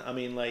also in. I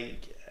mean,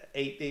 like,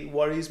 it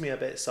worries me a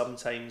bit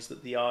sometimes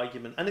that the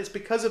argument, and it's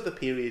because of the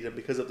period and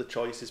because of the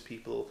choices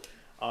people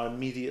are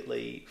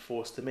immediately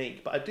forced to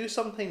make. But I do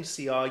sometimes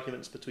see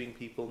arguments between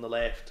people on the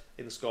left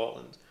in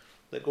Scotland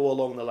that go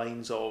along the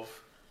lines of,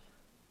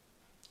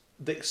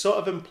 that sort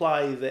of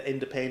imply that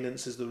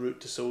independence is the route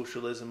to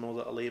socialism, or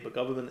that a Labour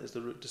government is the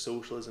route to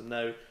socialism.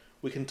 Now,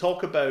 we can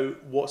talk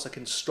about what's a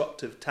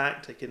constructive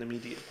tactic in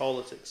immediate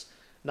politics.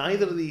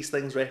 Neither of these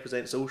things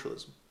represent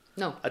socialism.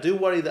 No. I do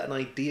worry that an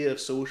idea of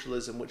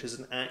socialism, which is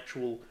an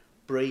actual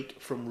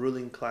break from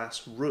ruling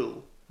class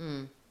rule,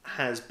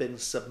 has been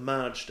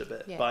submerged a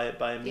bit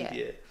by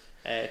immediate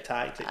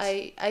tactics.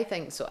 I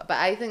think so. But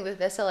I think that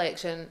this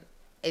election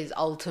is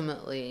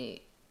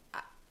ultimately...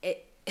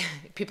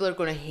 people are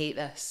going to hate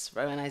this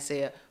right when I say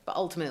it, but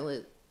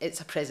ultimately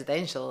it's a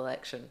presidential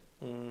election.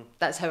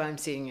 That's how I'm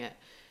seeing it.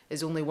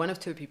 Is only one of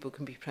two people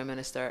can be Prime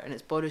Minister, and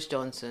it's Boris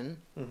Johnson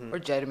or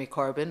Jeremy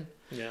Corbyn.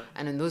 Yeah.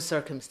 And in those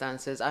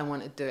circumstances, I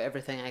want to do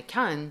everything I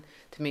can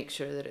to make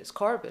sure that it's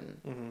Corbyn.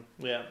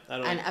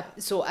 Yeah,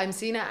 so I'm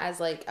seeing it as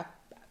like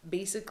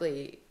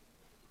basically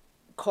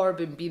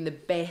Corbyn being the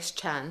best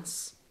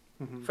chance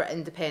for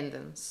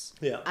independence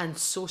and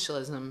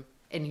socialism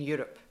in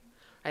Europe.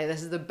 Right,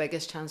 this is the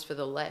biggest chance for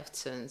the left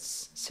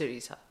since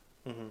Syriza,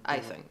 I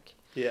think.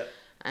 Yeah.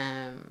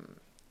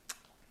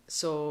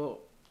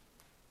 So.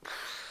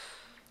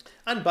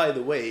 And by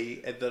the way,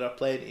 there are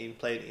plenty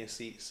of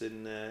seats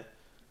in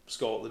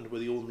Scotland where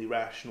the only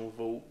rational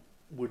vote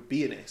would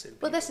be an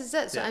SNP. Well, this is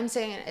it. So I'm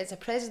saying it's a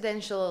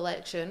presidential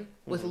election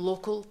with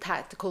local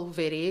tactical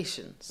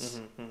variations,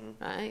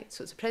 right?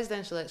 So it's a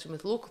presidential election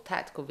with local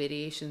tactical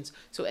variations.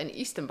 So in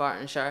East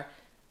Bartonshire,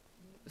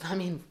 I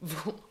mean,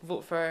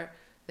 vote for.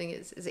 I think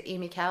is it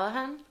Amy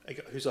Callaghan?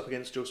 Who's up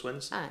against Joe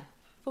Swinson? Aye,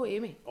 vote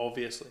Amy.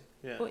 Obviously,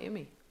 yeah. Vote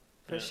Amy,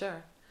 for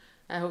sure.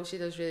 I hope she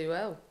does really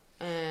well.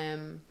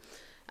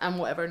 And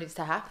whatever needs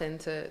to happen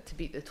to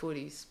beat the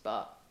Tories.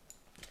 But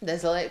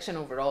this election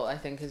overall, I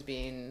think, has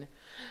been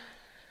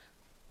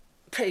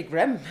pretty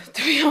grim,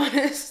 to be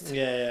honest.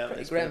 Yeah,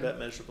 it's grim. Been a bit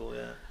miserable,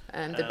 yeah.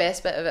 And the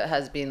best bit of it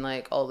has been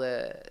like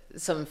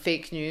some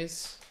fake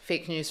news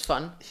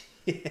fun.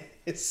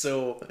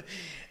 So,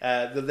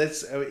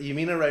 you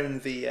mean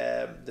around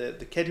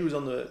the kid who was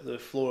on the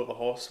floor of a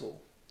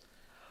hospital,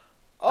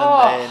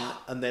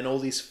 and then all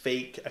these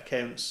fake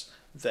accounts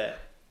that,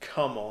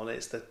 come on,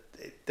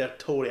 they're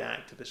Tory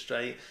activists,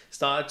 right?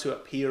 Started to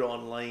appear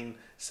online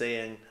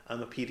saying,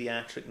 "I'm a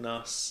paediatric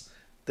nurse.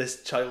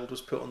 This child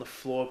was put on the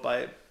floor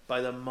by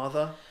their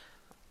mother."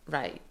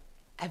 Right.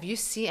 Have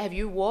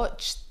you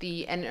watched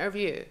the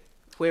interview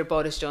where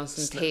Boris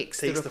Johnson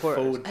takes the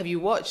reporters? Have you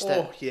watched it?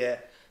 Oh yeah.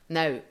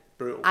 Now,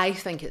 brutal. I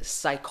think it's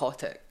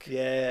psychotic.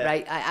 Yeah.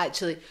 Right?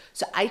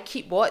 I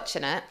keep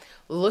watching it,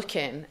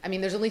 looking. I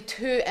mean, there's only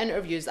 2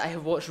 interviews that I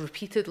have watched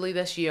repeatedly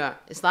this year.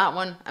 It's that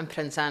one and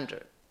Prince Andrew.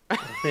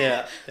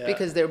 Yeah.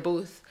 Because they're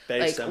both very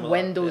like similar,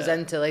 windows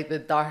into like the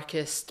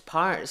darkest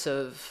parts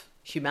of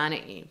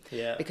humanity.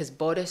 Yeah. Because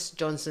Boris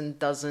Johnson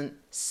doesn't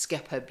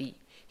skip a beat.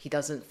 He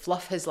doesn't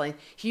fluff his line.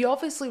 He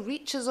obviously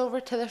reaches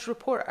over to this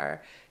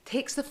reporter,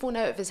 takes the phone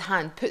out of his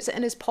hand, puts it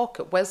in his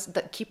pocket, whilst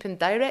keeping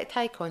direct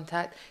eye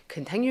contact,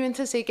 continuing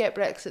to say, get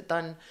Brexit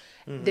done.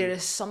 There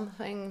is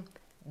something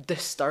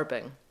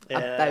disturbing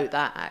about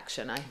that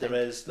action, I think. There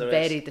is.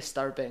 Very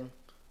disturbing.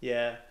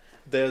 Yeah.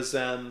 There's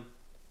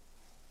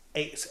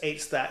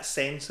it's that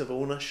sense of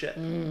ownership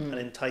and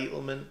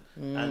entitlement,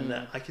 and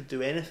that I could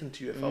do anything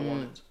to you if I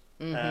wanted.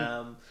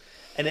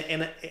 And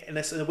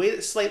it's in a way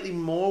that's slightly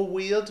more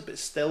weird, but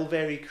still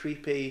very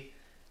creepy.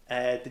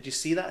 Did you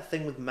see that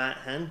thing with Matt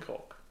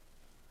Hancock?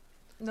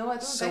 No, I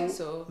don't think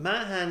so.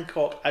 Matt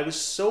Hancock, I'm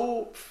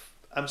so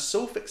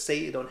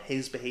fixated on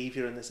his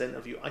behaviour in this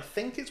interview. I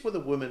think it's with a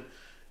woman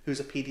who's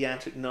a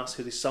paediatric nurse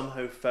who they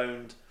somehow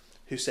found,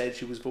 who said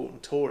she was voting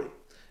Tory.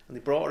 And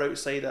they brought her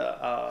outside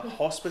a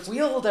hospital.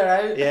 Wheeled her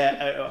out.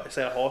 Yeah,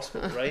 outside a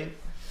hospital, right?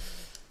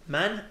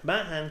 Matt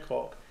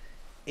Hancock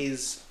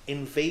is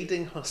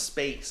invading her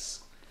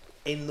space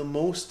in the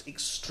most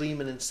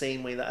extreme and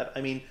insane way that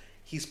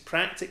he's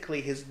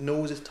practically, his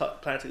nose is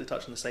practically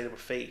touching the side of her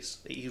face.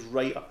 He's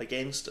right up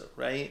against her,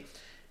 right?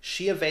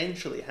 She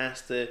eventually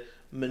has to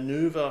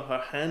manoeuvre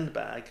her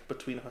handbag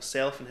between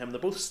herself and him. They're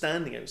both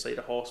standing outside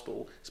a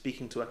hospital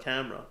speaking to a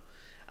camera.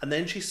 And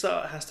then she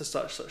has to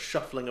start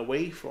shuffling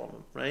away from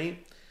him,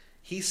 right?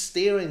 He's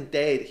staring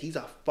dead. He's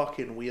a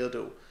fucking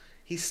weirdo.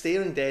 He's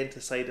staring dead into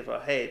the side of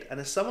her head.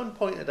 And as someone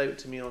pointed out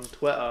to me on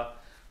Twitter,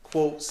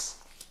 quotes,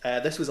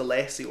 this was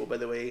Alessio, by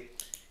the way.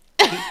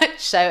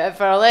 Shout out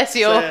for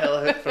Alessio.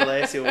 Shout out for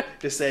Alessio.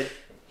 Just said,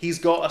 he's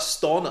got a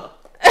stoner,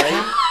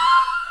 right?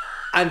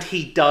 And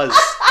he does.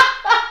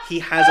 He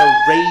has a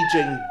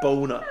raging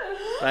boner,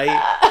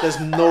 right? There's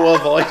no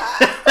avoiding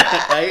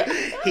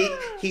right?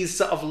 He's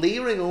sort of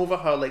leering over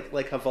her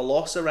like a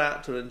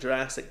velociraptor in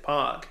Jurassic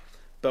Park,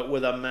 but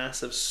with a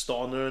massive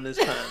stoner in his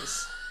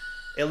pants.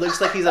 It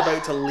looks like he's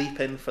about to leap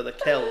in for the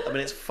kill. I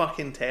mean, it's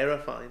fucking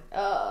terrifying.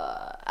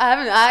 I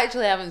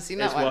actually haven't seen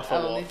that one.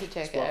 I'll need to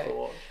check it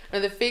out. Now,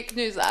 the fake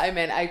news that I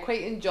meant, I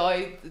quite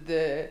enjoyed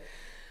the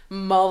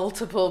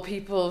multiple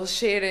people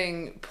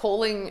sharing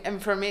polling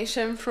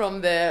information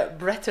from the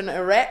Britain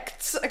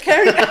Erects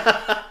account.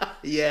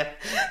 Yeah.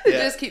 They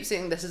just keep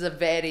saying this is a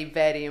very,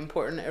 very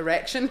important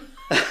erection.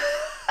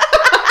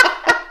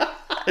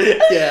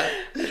 Yeah.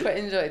 I quite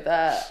enjoyed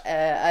that.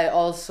 I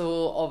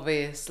also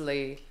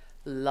obviously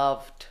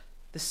loved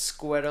the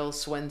Squirrel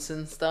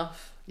Swinson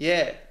stuff.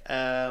 Yeah.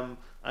 That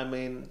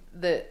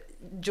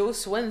Joe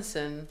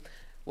Swinson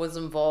was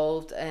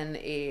involved in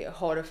a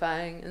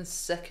horrifying and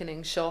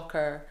sickening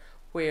shocker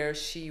where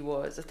she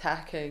was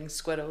attacking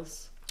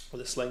squirrels with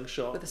a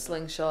slingshot.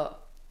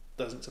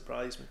 Doesn't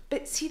surprise me.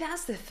 But see,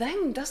 that's the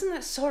thing, doesn't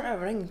it sort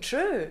of ring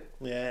true?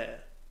 Yeah.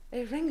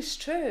 It rings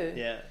true.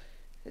 Yeah.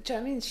 Do you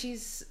know what I mean?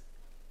 She's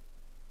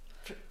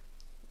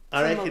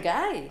I reckon,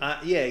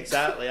 guy. Yeah,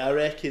 exactly. I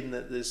reckon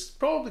that there's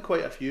probably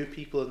quite a few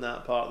people in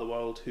that part of the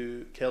world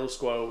who kill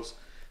squirrels,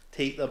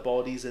 take their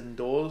bodies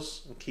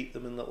indoors and keep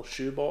them in little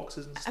shoe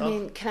boxes and stuff. I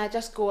mean, can I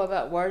just go a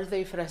bit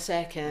worthy for a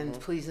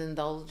second? Please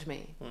indulge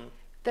me.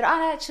 There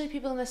are actually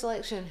people in this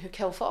election who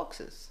kill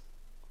foxes.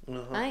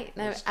 Right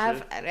now,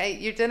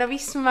 you're doing a wee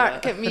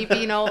smirk at me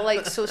being all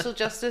like social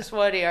justice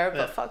warrior,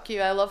 but fuck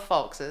you, I love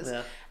foxes.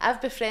 Yeah.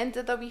 I've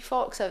befriended a wee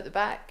fox out the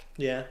back.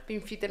 Yeah,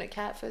 been feeding it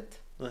cat food.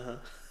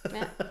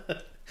 Yeah.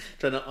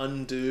 Trying to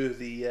undo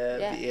the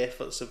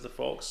efforts of the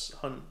fox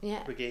hunt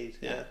brigade.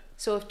 Yeah.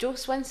 So if Joe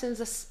Swinson's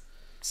a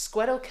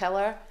squirrel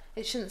killer,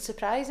 it shouldn't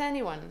surprise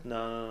anyone.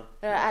 No.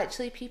 There are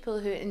actually people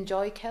who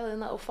enjoy killing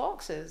little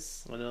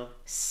foxes. I know.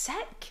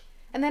 Sick.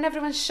 And then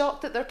everyone's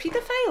shocked that they're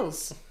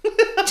paedophiles. Do you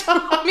know what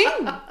I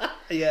mean?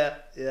 Yeah.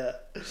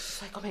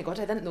 It's like, oh my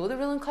god, I didn't know the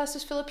ruling class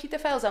was full of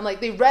paedophiles. I'm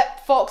like, they rip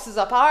foxes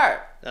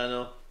apart. I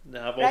know. They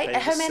have all right?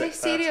 kinds How of many sick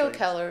serial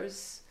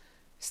killers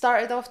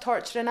started off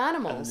torturing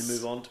animals? And then they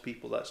move on to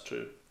people, that's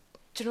true.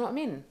 Do you know what I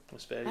mean?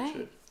 That's very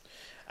true.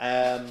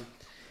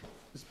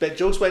 But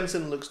Joe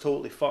Swinson looks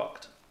totally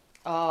fucked.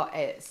 Oh,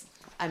 it's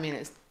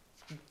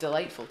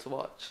delightful to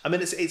watch. I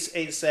mean, it's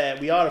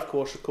we are of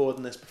course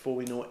recording this before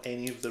we know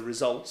any of the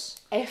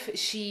results. If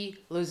she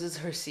loses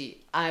her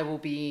seat, I will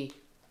be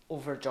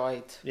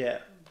overjoyed. Yeah,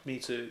 me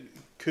too.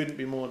 Couldn't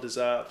be more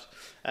deserved.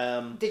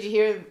 Did you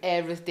hear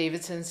Ruth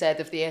Davidson said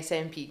if the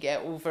SNP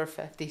get over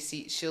 50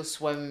 seats, she'll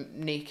swim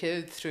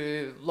naked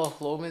through Loch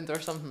Lomond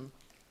or something?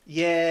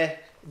 Yeah.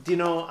 Do you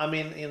know, I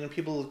mean,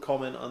 people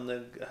comment on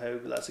how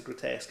that's a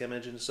grotesque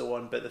image and so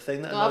on, but the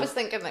thing that... I was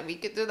thinking that we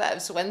could do that if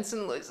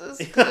Swinson loses,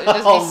 because it would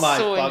just be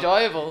so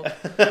enjoyable.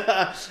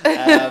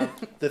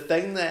 The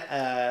thing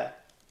that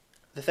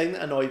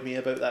annoyed me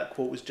about that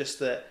quote was just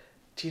that,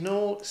 do you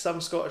know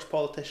some Scottish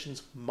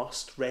politicians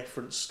must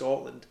reference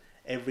Scotland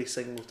every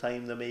single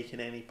time they're making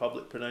any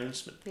public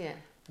pronouncement? Yeah.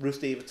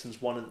 Ruth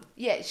Davidson's one of them.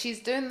 Yeah,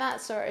 she's doing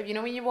that sort of,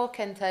 when you walk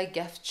into a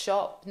gift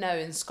shop now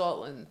in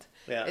Scotland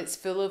Yeah. It's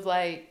full of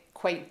like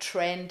quite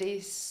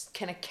trendy,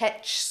 kind of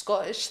kitsch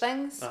Scottish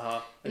things.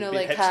 You know, been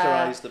like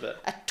hipsterized a bit.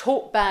 A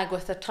tote bag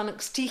with a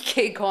Tunnocks tea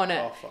cake on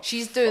it. Oh, for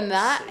She's doing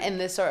that fuck's sake. in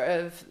the sort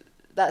of,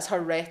 that's her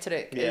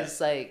rhetoric, Yeah.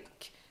 is like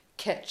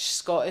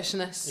kitsch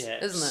Scottishness,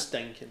 Yeah, isn't it?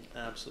 stinking,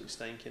 absolutely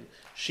stinking.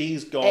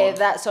 She's gone.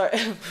 That sort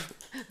of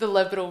the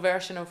liberal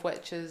version of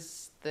which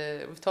is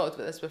we've talked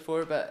about this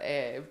before, but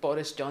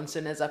Boris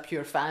Johnson is a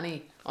pure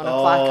fanny on a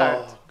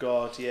placard. Oh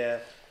God, yeah.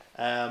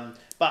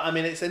 But I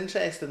mean, it's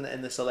interesting that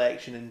in this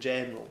election in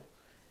general,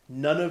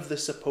 none of the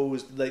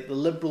supposed, like, the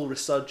liberal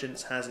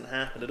resurgence hasn't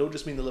happened. I don't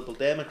just mean the Liberal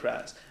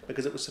Democrats,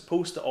 because it was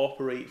supposed to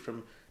operate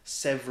from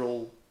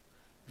several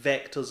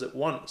vectors at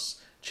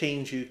once.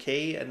 Change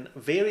UK and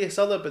various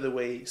other, by the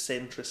way,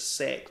 centrist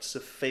sects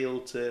have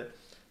failed to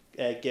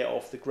get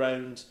off the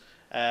ground.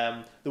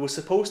 There was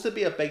supposed to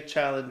be a big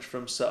challenge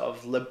from sort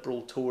of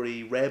liberal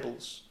Tory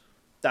rebels.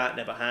 That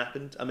never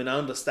happened. I mean, I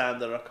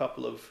understand there are a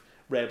couple of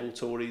rebel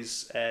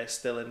Tories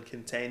still in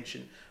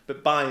contention,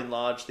 but by and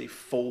large they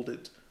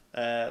folded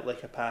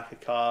like a pack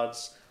of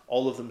cards.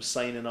 All of them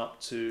signing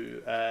up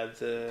to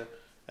the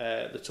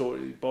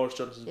Tory Boris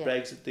Johnson's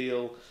Brexit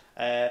deal.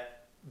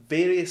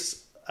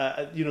 Various.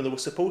 There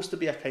was supposed to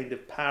be a kind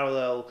of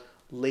parallel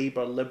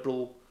Labour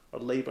Liberal or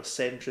Labour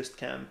centrist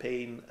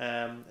campaign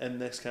in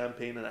this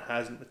campaign, and it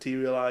hasn't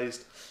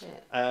materialised.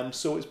 Yeah.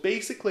 So it's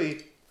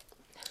basically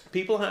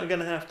people are going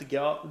to have to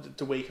get up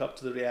to wake up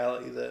to the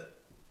reality that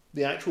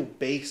the actual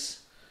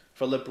base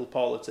for liberal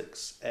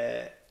politics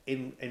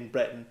in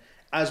Britain,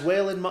 as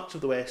well in much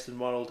of the Western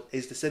world,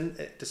 is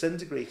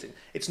disintegrating.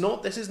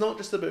 This is not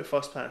just about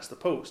first past the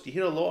post. You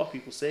hear a lot of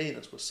people saying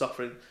this, we're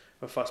suffering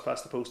for first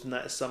past the post, and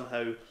that is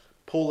somehow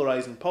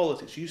polarising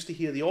politics. You used to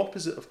hear the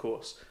opposite, of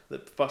course,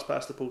 that first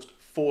past the post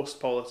forced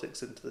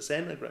politics into the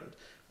centre ground.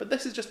 But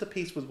this is just a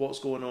piece with what's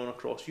going on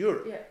across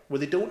Europe, where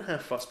they don't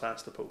have first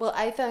past the post. Well,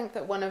 I think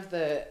that one of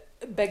the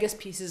biggest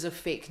pieces of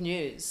fake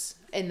news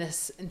in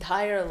this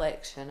entire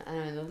election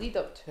and in the lead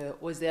up to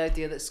it was the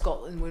idea that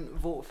Scotland wouldn't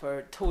vote for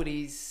a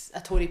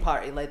Tory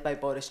party led by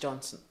Boris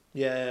Johnson.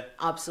 Yeah.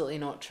 Absolutely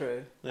not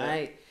true. Yeah.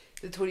 Right?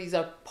 The Tories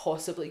are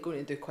possibly going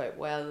to do quite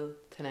well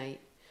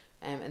tonight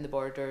in the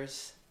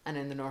Borders and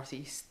in the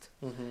Northeast.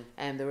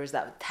 Mm-hmm. There was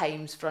that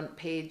Times front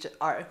page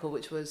article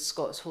which was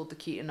Scots hold the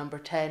key to number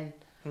 10.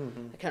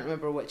 Mm-hmm. I can't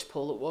remember which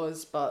poll it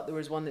was, but there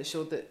was one that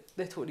showed that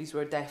the Tories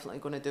were definitely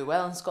going to do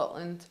well in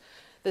Scotland.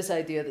 This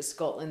idea that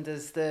Scotland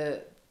is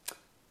the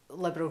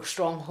liberal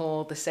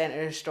stronghold, the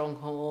centre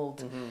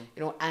stronghold,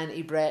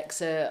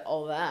 anti-Brexit,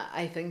 all that,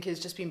 I think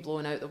has just been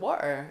blown out the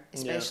water,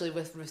 especially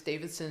with Ruth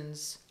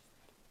Davidson's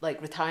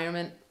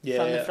retirement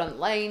from the front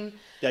line.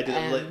 The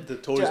idea that the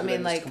Tories, do you know what I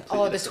mean? Like,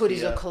 the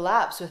Tories will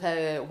collapse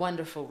without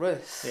wonderful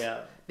Ruth. Yeah.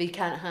 They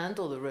can't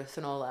handle the Ruth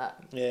and all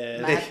that they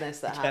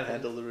madness that happens. Can't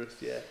handle the Ruth,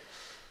 yeah.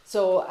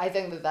 So I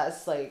think that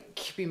that's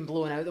been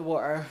blown out the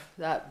water,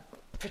 that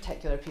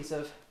particular piece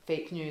of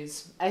fake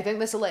news. I think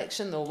this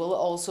election, though, will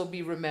also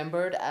be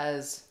remembered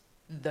as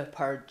the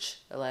purge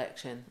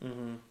election.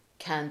 Mm-hmm.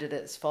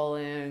 Candidates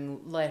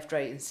falling left,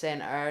 right and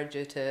centre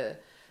due to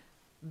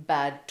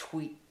bad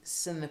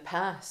tweets in the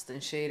past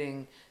and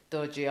sharing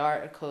dodgy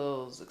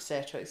articles,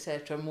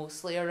 etc.,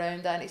 mostly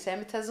around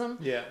anti-Semitism.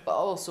 Yeah. But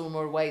also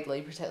more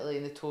widely, particularly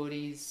in the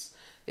Tories,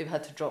 they've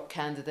had to drop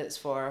candidates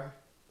for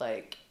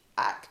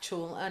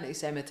actual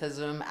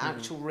anti-Semitism,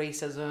 actual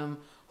racism,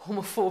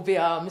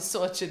 homophobia,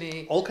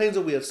 misogyny. All kinds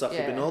of weird stuff.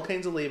 There have been all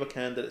kinds of Labour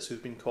candidates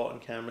who've been caught on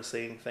camera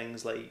saying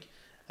things like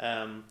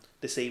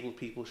disabled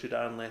people should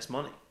earn less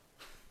money.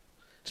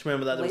 Just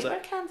remember that Labour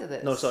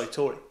candidates? No, sorry,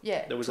 Tory.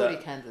 Yeah, there was Tory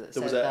candidates.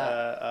 There was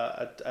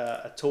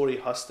a Tory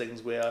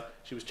hustings where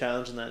she was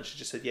challenging that and she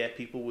just said,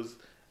 people with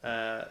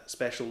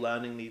special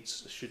learning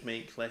needs should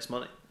make less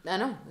money. I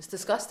know, it's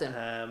disgusting.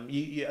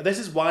 This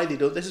is why they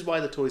don't. This is why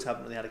the Tories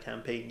haven't really had a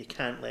campaign. You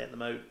can't let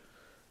them out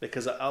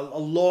because a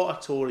lot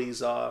of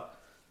Tories are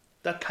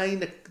they're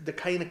kind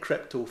of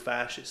crypto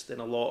fascist in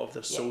a lot of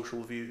their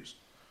social views.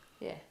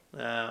 Yeah.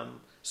 But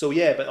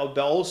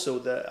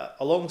also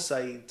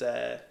alongside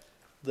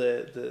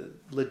the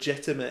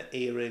legitimate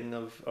airing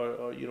of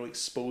or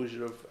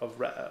exposure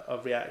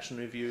of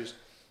reactionary views,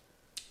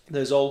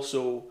 there's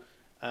also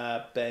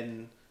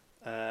been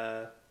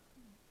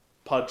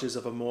purges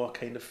of a more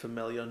kind of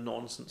familiar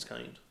nonsense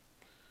kind,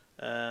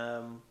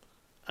 and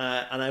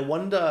I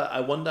wonder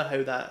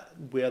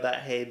where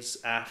that heads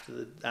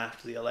after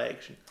the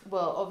election.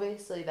 Well,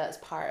 obviously that's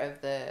part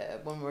of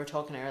when we were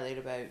talking earlier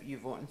about you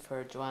voting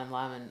for Joanne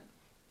Lamont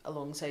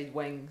alongside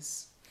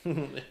Wings.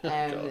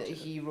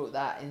 He wrote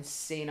that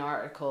insane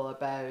article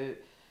about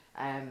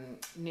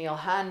Neil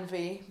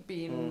Hanvey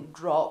being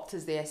dropped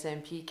as the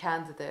SNP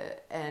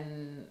candidate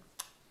in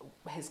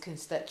his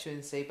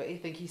constituency, but I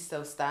think he's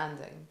still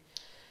standing.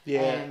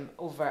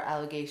 Over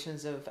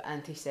allegations of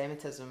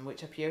anti-Semitism,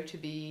 which appear to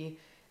be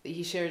that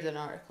he shared an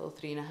article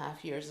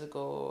 3.5 years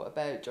ago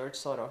about George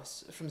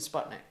Soros from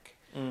Sputnik,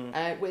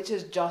 which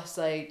is just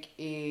like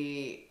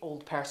a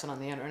old person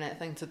on the internet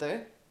thing to do.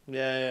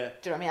 Yeah.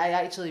 Do you know what I mean? I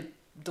actually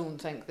don't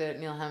think that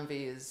Neil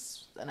Hanvey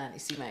is an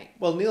anti-Semite.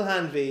 Well, Neil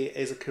Hanvey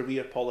is a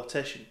career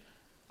politician,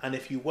 and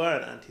if you were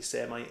an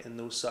anti-Semite in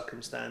those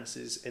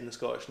circumstances in the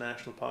Scottish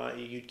National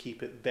Party, you'd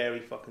keep it very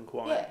fucking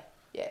quiet.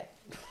 Yeah.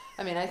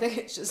 I mean, I think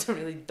it's just a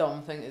really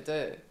dumb thing to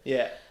do.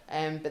 Yeah.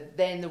 But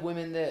then the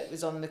woman that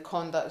was on the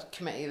conduct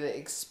committee that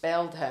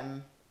expelled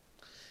him,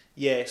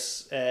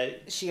 yes,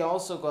 she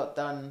also got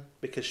done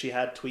because she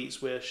had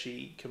tweets where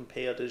she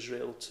compared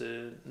Israel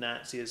to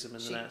Nazism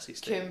and the Nazi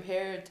state.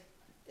 Compared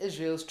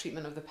Israel's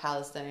treatment of the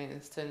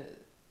Palestinians to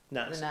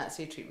Nazi. the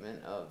Nazi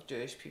treatment of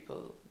Jewish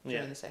people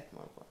during the Second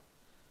World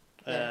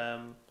War.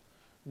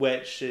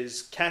 Which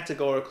is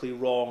categorically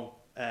wrong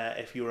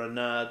if you're a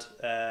nerd,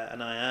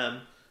 and I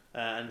am,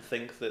 and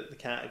think that the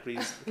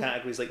categories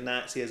like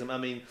Nazism. I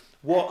mean,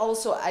 what?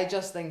 Also, I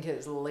just think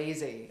it's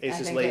lazy. It's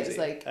I think lazy. it's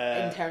like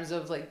in terms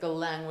of like the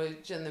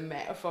language and the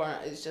metaphor,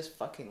 it's just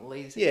fucking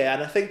lazy. Yeah,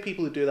 and I think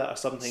people who do that are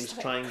sometimes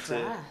like trying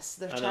crass.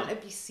 They're trying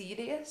to be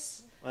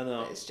serious. I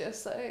know. It's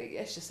just like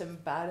it's just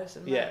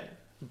embarrassing. Yeah, man.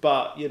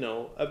 But you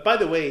know, by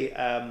the way,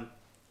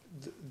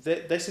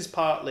 this is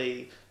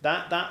partly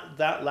that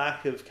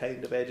lack of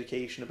kind of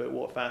education about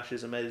what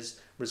fascism is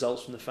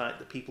results from the fact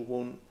that people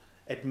won't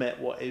admit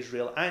what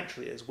Israel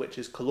actually is, which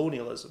is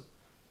colonialism,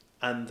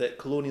 and that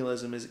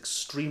colonialism is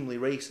extremely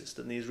racist,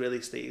 and the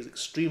Israeli state is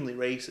extremely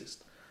racist,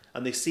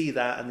 and they see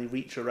that and they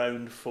reach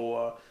around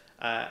for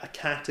a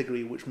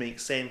category which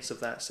makes sense of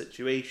that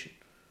situation.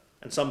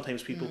 And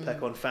sometimes people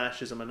pick on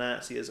fascism and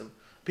Nazism.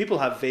 People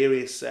have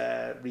various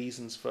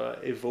reasons for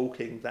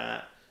evoking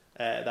that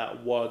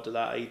word,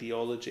 that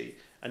ideology,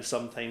 and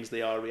sometimes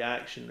they are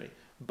reactionary.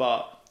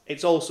 But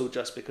it's also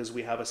just because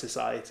we have a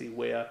society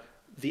where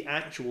the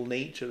actual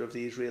nature of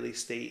the Israeli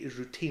state is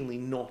routinely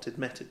not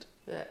admitted.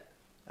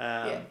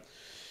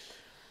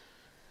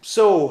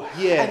 So,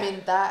 yeah. I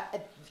mean,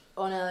 that,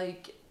 on a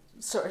like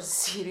sort of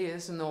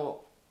serious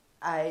note,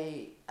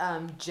 I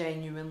am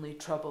genuinely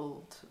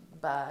troubled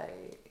by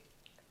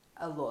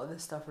a lot of the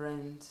stuff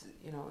around,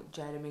 you know,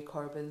 Jeremy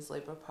Corbyn's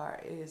Labour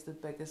Party is the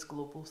biggest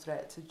global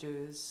threat to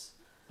Jews.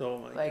 Oh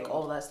my like God.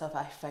 all that stuff,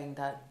 I find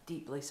that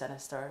deeply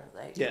sinister.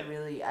 Like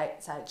really,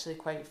 it's actually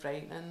quite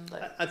frightening.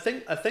 Like I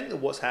think that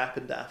what's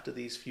happened after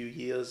these few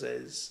years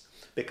is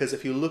because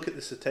if you look at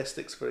the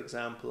statistics, for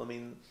example, I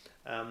mean,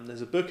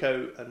 there's a book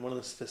out, and one of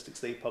the statistics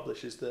they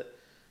publish is that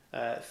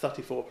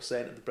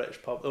 34% of the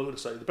British public,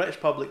 the British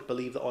public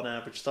believe that on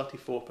average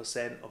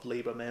 34% of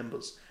Labour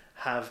members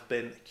have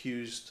been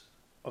accused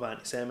of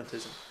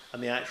anti-Semitism,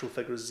 and the actual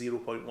figure is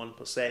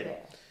 0.1%. yeah.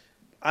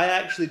 I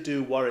actually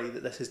do worry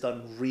that this has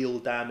done real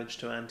damage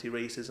to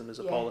anti-racism as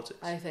a politics.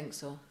 I think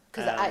so.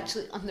 Because it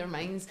actually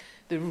undermines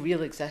the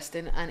real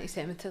existing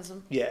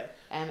anti-Semitism. Yeah.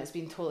 It's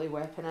been totally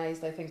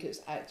weaponised. I think it's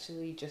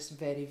actually just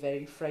very,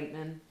 very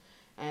frightening.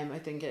 I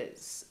think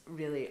it's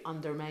really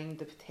undermined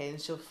the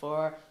potential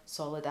for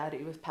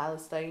solidarity with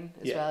Palestine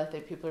as well. I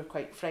think people are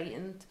quite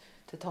frightened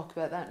to talk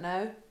about that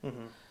now.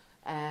 Mm-hmm.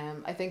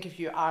 I think if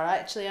you are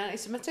actually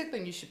anti-Semitic,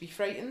 then you should be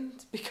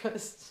frightened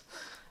because,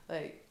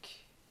 like,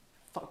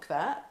 fuck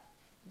that.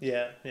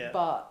 Yeah.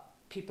 But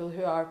people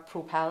who are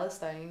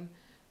pro-Palestine,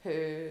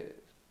 who,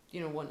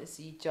 you know, want to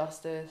see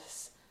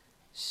justice,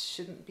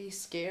 shouldn't be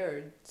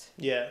scared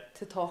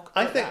to talk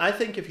about that. I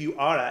think if you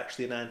are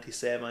actually an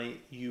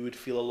anti-Semite, you would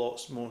feel a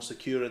lot more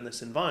secure in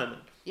this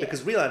environment.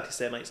 Because real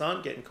anti-Semites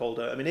aren't getting called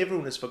out. I mean,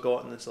 everyone has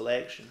forgotten this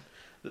election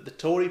that the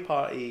Tory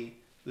party,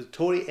 the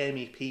Tory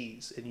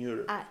MEPs in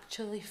Europe...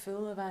 Actually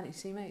full of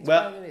anti-Semites,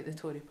 well, by the way, the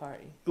Tory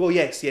party. Well,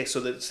 yes, so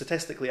that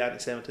statistically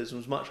anti-Semitism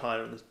is much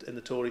higher in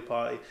the Tory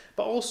party,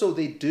 but also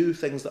they do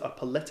things that are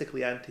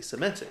politically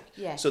anti-Semitic.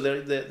 Yeah. So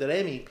their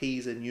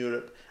MEPs in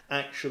Europe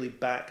actually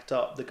backed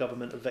up the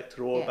government of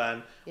Viktor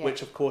Orban,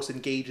 which of course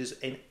engages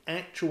in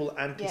actual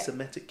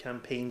anti-Semitic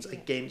campaigns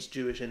against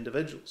Jewish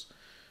individuals.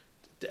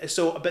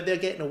 So, but they're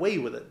getting away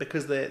with it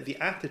because the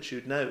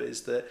attitude now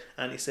is that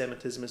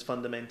anti-Semitism is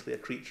fundamentally a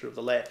creature of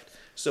the left.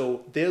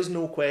 So there's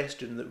no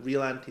question that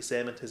real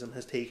anti-Semitism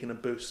has taken a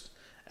boost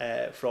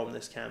from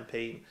this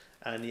campaign,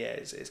 and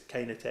it's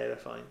kind of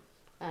terrifying.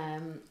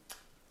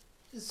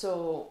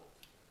 So,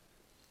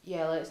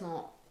 let's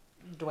not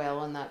dwell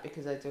on that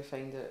because I do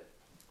find it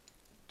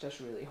just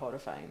really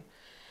horrifying.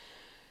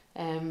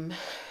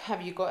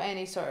 Have you got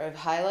any sort of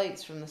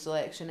highlights from this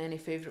election? Any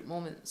favourite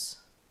moments?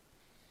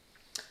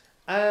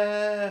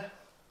 Do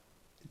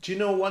you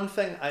know one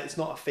thing? It's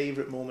not a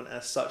favourite moment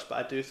as such,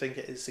 but I do think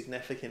it is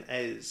significant.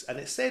 And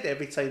it's said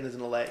every time there's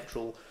an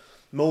electoral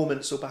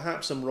moment, so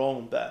perhaps I'm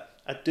wrong,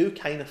 but I do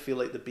kind of feel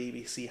like the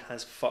BBC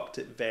has fucked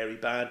it very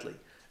badly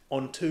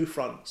on two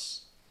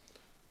fronts.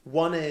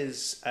 One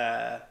is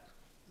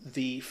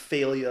the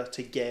failure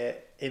to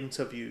get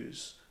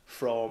interviews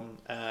from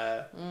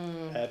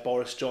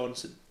Boris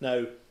Johnson.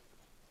 Now,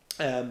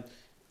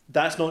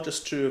 that's not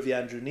just true of the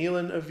Andrew Neil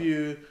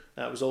interview.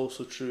 That was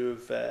also true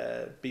of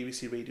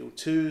BBC Radio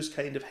 2's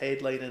kind of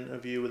headline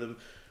interview with him.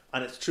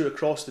 And it's true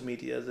across the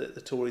media that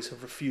the Tories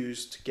have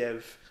refused to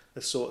give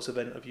the sorts of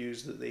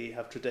interviews that they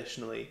have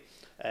traditionally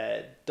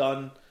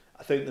done.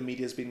 I think the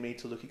media has been made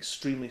to look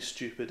extremely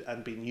stupid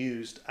and been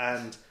used.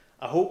 And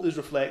I hope there's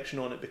reflection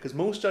on it, because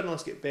most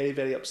journalists get very,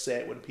 very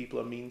upset when people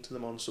are mean to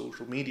them on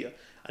social media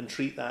and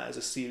treat that as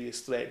a serious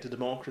threat to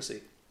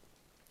democracy.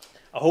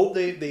 I hope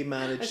they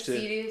manage to... A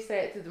serious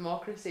threat to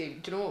democracy.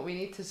 Do you know what we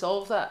need to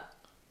solve that?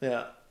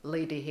 Yeah.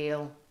 Lady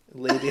Hale.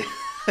 Lady...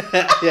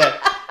 yeah.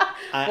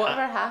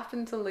 Whatever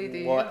happened to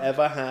Lady Hale?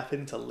 Whatever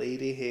happened to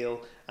Lady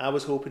Hale? I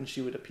was hoping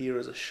she would appear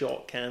as a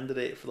shock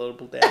candidate for the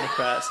Liberal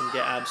Democrats and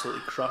get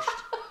absolutely crushed.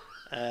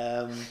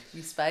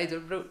 You spider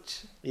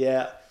brooch.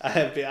 Yeah,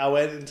 I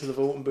went into the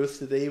voting booth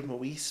today with my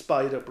wee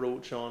spider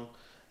brooch on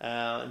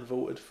and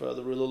voted for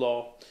the rule of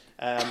law.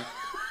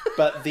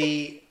 But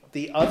the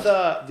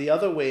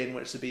other way in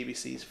which the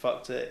BBC's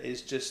fucked it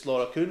is just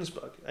Laura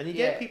Kuenssberg. And you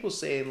get people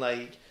saying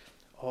like,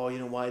 oh, you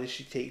know, why does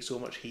she take so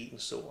much heat and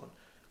so on?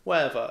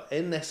 Whatever,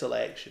 in this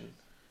election,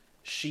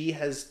 she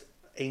has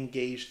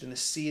engaged in a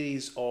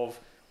series of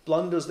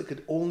blunders that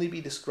could only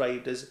be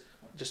described as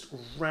just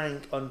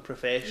rank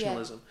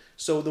unprofessionalism. Yeah.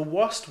 So the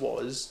worst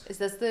was... Is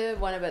this the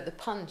one about the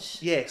punch?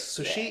 Yes.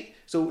 So she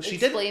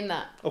did... Explain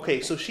that. Okay,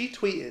 so she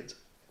tweeted...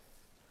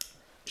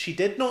 She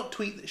did not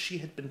tweet that she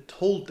had been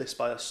told this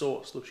by a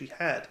source, though she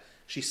had.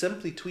 She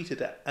simply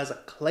tweeted it as a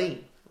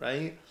claim,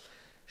 right?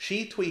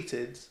 She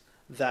tweeted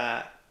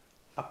that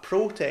a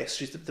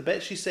protest... The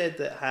bit she said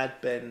that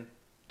had been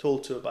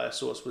told to her by a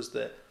source was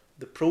that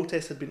the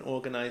protest had been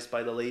organised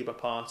by the Labour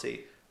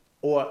Party,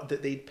 or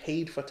that they'd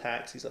paid for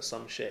taxis or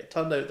some shit.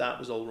 Turned out that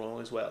was all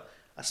wrong as well.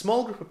 A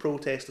small group of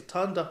protesters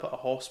turned up at a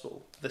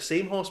hospital, the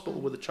same hospital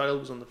where the child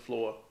was on the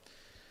floor,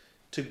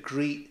 to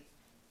greet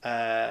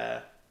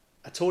a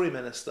Tory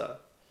minister.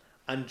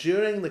 And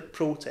during the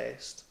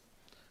protest,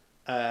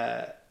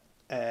 Laura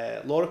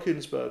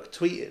Kuenssberg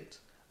tweeted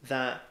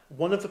that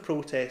one of the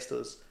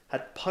protesters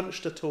had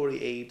punched a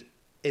Tory aide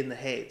in the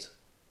head,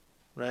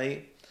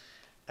 right?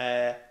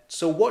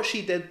 So what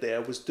she did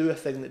there was do a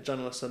thing that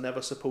journalists are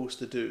never supposed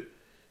to do.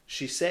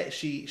 She said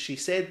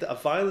that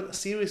a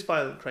serious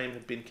violent crime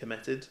had been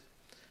committed.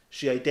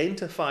 She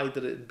identified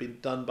that it had been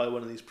done by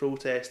one of these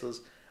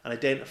protesters and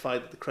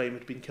identified that the crime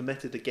had been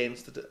committed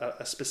against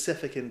a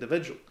specific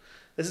individual.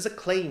 This is a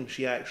claim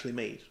she actually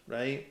made,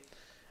 right?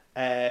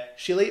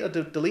 She later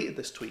deleted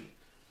this tweet,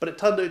 but it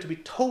turned out to be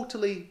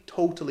totally,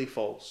 totally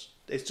false.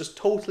 It's just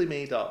totally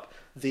made up.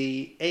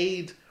 The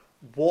aide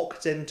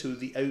walked into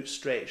the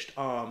outstretched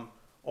arm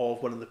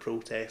of one of the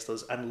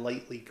protesters and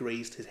lightly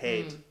grazed his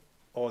head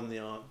on the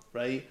arm,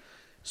 right?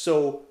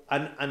 So,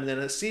 and then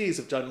a series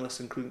of journalists,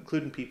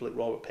 including people like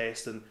Robert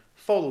Peston,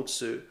 followed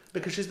suit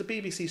because she's the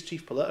BBC's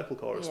chief political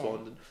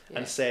correspondent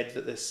and said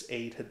that this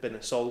aide had been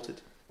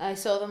assaulted. I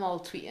saw them all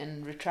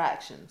tweeting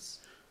retractions.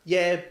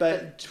 Yeah,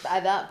 but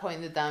at that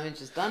point the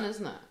damage is done,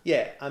 isn't it?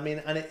 Yeah, I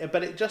mean,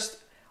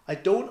 I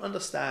don't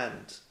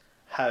understand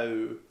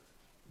how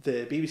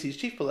the BBC's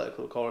chief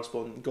political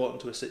correspondent got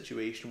into a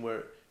situation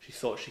where she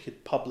thought she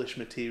could publish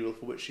material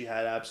for which she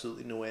had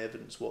absolutely no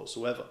evidence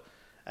whatsoever.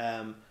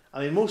 I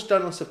mean, most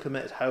journalists have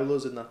committed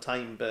howlers in their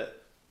time,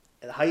 but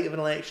at the height of an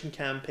election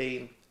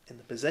campaign, in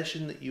the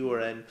position that you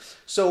were in.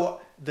 So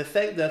the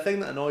thing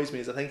that annoys me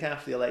is I think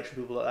after the election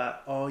people are like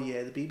that, oh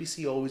yeah, the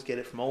BBC always get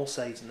it from all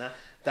sides and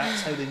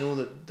that's how they know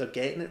that they're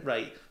getting it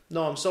right.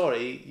 No, I'm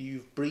sorry,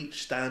 you've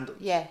breached standards.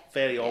 Yeah.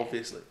 Very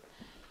obviously.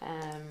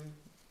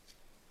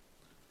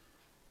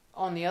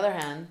 On the other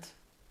hand,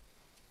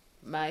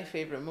 my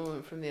favourite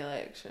moment from the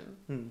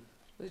election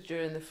was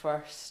during the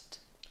first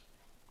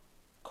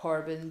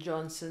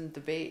Corbyn-Johnson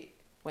debate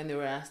when they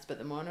were asked about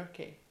the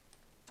monarchy.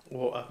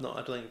 Well, I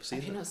don't think I've seen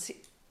it. Have you not seen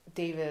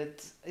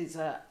David? It's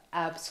an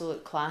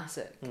absolute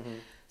classic. Mm-hmm.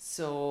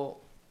 So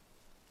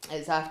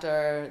it's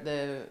after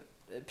the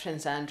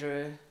Prince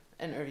Andrew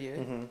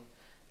interview,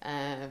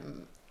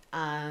 and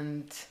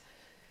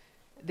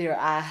they're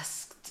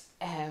asked,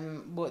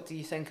 what do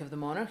you think of the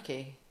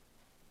monarchy?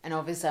 And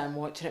obviously I'm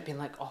watching it being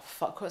like, oh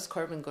fuck, what's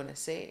Corbyn going to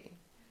say?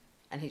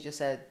 And he just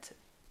said,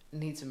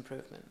 needs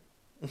improvement.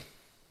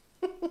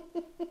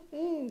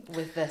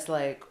 With this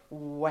like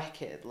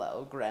wicked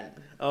little grin.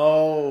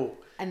 Oh.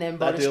 And then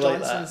Boris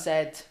Johnson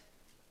said,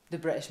 the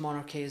British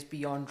monarchy is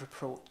beyond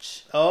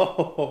reproach.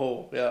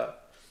 Oh, yeah.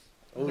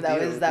 Oh,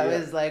 that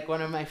was like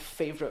one of my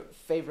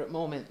favourite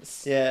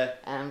moments. Yeah.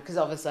 Because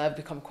obviously I've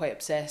become quite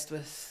obsessed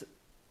with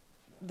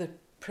the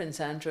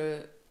Prince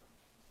Andrew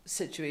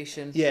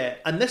situation. Yeah,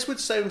 and this would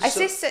sound... I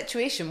say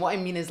situation, what I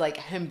mean is like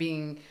him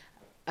being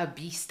a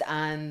beast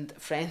and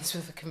friends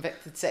with a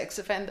convicted sex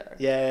offender.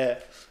 Yeah.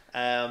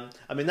 I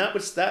mean that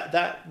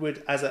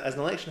would as an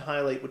election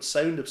highlight would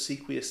sound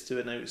obsequious to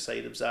an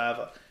outside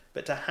observer,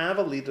 but to have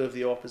a leader of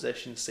the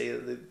opposition say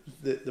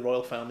that the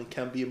royal family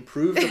can be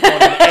improved upon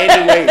in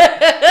any way,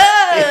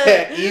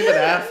 even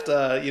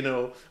after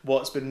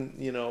what's been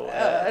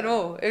I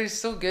know, it was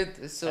so good.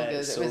 It was so good.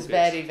 It was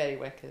very, very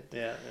wicked.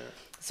 Yeah.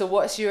 So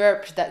what's your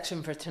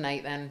prediction for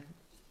tonight then?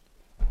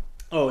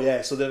 Oh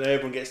yeah, so then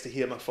everyone gets to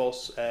hear my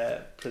false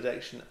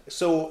prediction.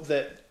 So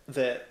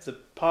the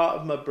part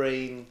of my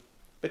brain,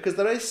 because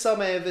there is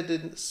some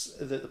evidence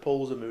that the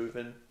polls are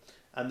moving,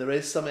 and there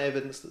is some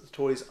evidence that the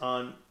Tories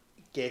aren't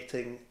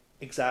getting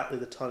exactly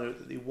the turnout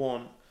that they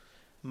want,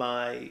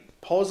 my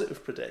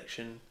positive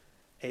prediction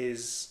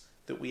is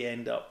that we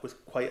end up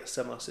with quite a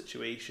similar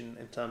situation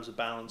in terms of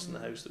balance in the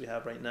House that we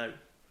have right now. Is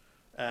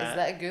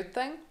that a good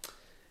thing?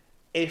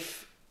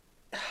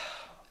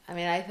 I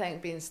mean, I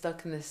think being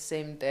stuck in the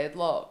same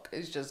deadlock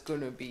is just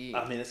going to be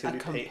it's going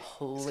to be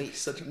complete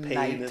such a pain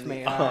nightmare. in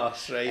the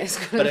arse, right?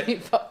 It's going to be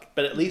fucking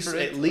But at least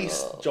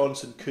brutal.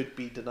 Johnson could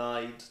be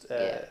denied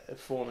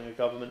forming a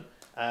government.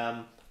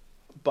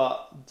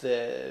 But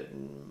the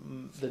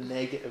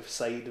negative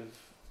side of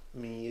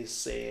me is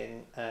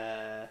saying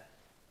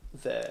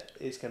that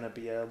it's going to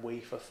be a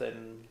wafer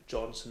thin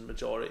Johnson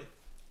majority.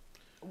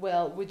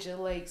 Well, would you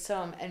like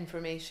some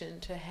information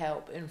to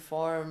help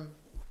inform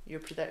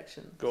your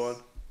predictions? Go on.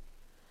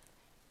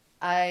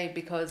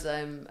 Because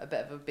I'm a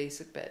bit of a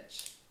basic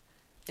bitch,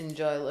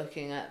 enjoy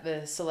looking at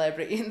the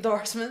celebrity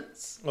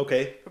endorsements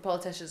for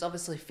politicians.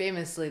 Obviously,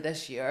 famously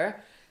this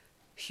year,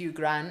 Hugh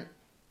Grant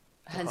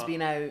has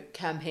been out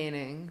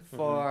campaigning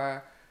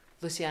for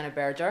Luciana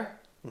Berger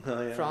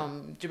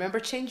from, do you remember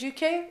Change UK?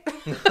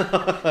 Do you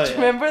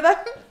remember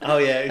that? Oh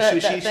yeah,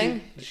 that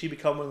thing? Did she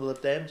become one of the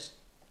Lib Dems?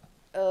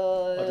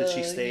 Or did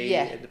she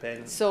stay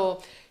independent?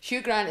 So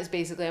Hugh Grant is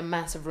basically a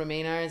massive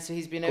Remainer, so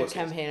he's been out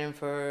campaigning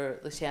for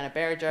Luciana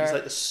Berger. He's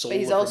like the soul but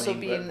he's of also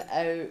Remain been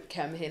out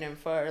campaigning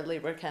for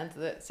Labour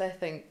candidates. I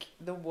think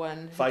the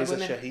one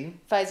Faiza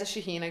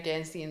Shaheen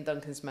against Ian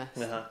Duncan Smith.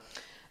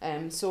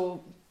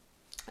 So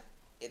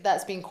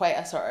that's been quite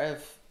a sort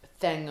of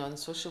thing on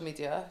social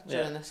media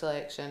during this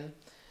election.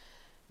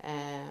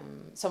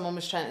 Someone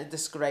was trying to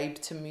describe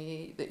to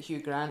me that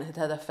Hugh Grant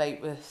had a fight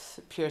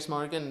with Piers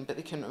Morgan, but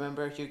they couldn't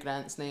remember Hugh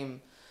Grant's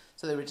name,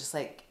 so they were just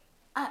like,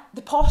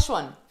 the posh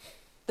one,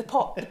 the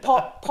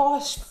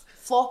posh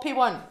floppy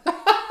one.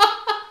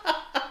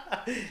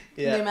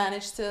 Yeah. They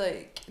managed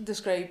to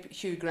describe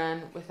Hugh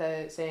Grant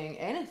without saying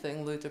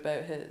anything lewd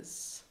about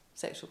his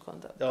sexual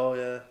conduct. Oh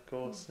yeah, of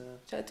course. Yeah.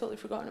 Which I'd totally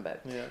forgotten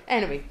about. Yeah.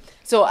 Anyway,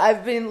 so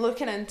I've been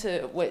looking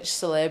into which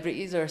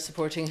celebrities are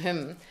supporting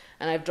him,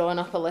 and I've drawn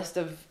up a list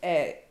of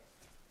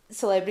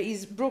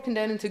celebrities broken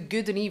down into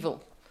good and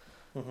evil.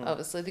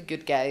 Obviously, the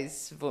good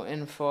guys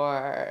voting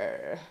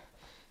for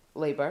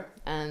Labour,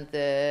 and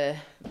the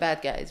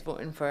bad guys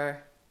voting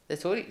for the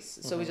Tories.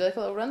 So would you like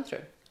a little run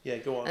through? Yeah,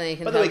 go on.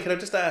 By the way, can I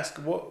just ask,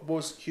 what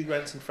was Hugh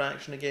Grant's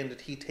infraction again?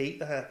 Did he take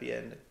the happy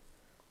ending?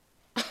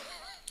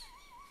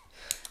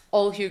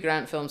 All Hugh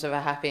Grant films have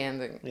a happy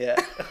ending.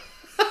 Yeah.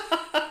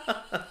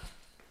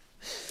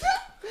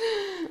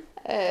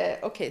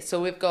 Okay,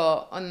 so we've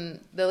got on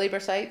the Labour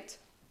side,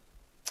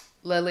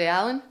 Lily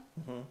Allen.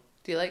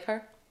 Do you like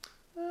her?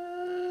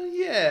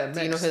 Yeah.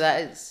 Do you know who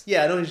that is?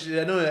 Yeah, I know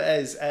who it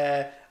is.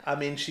 I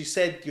mean, she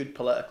said good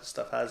political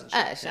stuff, hasn't she?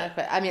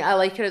 I mean, I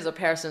like her as a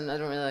person. I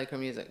don't really like her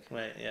music.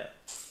 Right. Yeah.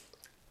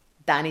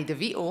 Danny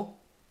DeVito.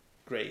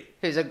 Great.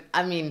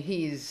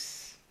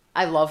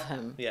 I love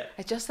him. Yeah.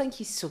 I just think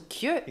he's so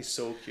cute. He's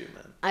so cute,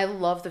 man. I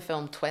love the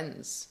film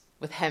Twins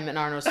with him and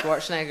Arnold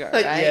Schwarzenegger,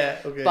 right? Yeah,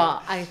 okay.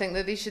 But I think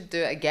that they should do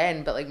it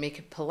again, but make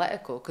it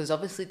political, because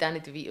obviously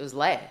Danny DeVito's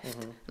left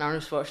and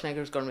Arnold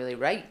Schwarzenegger's gone really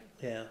right.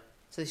 Yeah.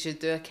 So they should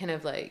do a kind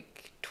of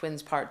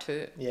Twins Part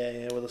 2.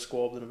 Yeah, with a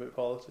squabbling about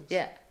politics.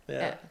 Yeah.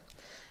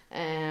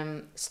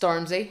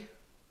 Stormzy.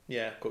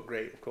 Yeah, got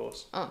great, of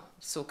course. Oh,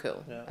 so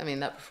cool. Yeah. I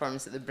mean, that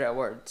performance at the Brit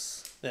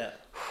Awards. Yeah.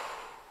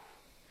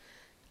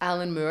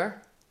 Alan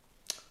Moore.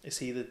 Is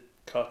he the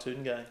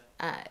cartoon guy?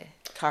 Aye,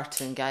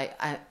 cartoon guy.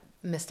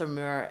 Mr.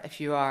 Moore,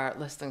 if you are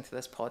listening to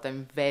this pod,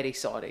 I'm very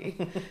sorry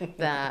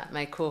that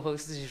my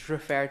co-host has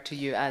referred to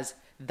you as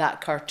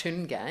that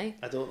cartoon guy.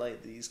 I don't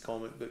like these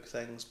comic book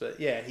things, but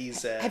yeah,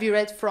 he's... Have you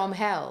read From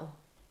Hell?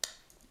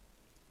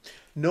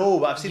 No,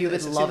 but I've seen the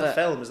it.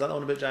 film. Is that the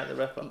one about Jack the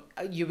Ripper?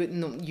 You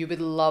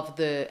would love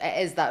it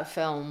is that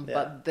film,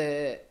 but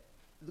the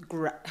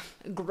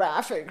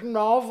graphic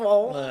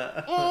novel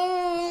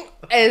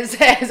is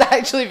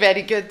actually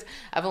very good.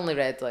 I've only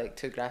read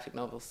 2 graphic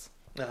novels.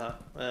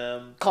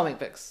 Comic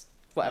books,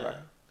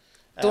 whatever.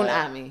 Don't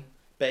at me.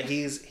 But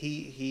he's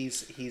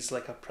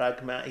like a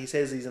pragmat. He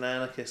says he's an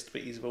anarchist,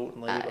 but he's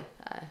voting Labour.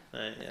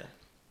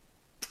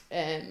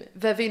 Yeah.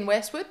 Vivienne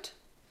Westwood.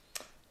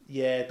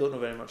 Yeah, don't know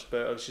very much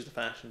about her. She's a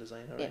fashion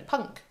designer. Yeah, right?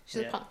 punk.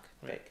 She's a punk.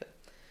 Right. Very cool.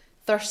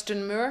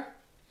 Thurston Moore.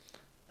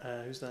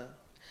 Who's that?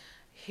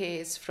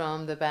 He's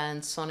from the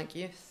band Sonic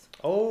Youth.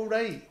 Oh,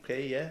 right.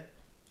 Okay, yeah.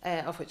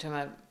 Of which I'm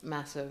a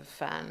massive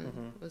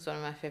fan. It was one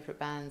of my favourite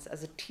bands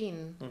as a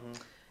teen.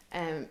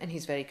 And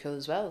he's very cool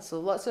as well. So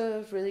lots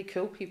of really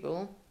cool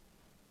people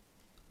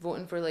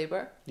voting for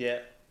Labour.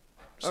 Yeah.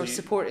 Or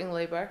supporting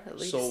Labour, at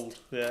least. Sold,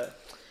 yeah.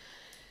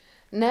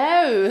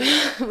 Now,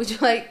 would you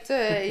like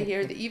to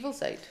hear the evil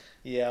side?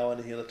 Yeah, I want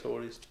to hear the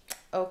Tories.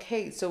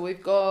 Okay, so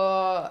we've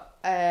got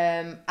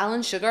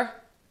Alan Sugar.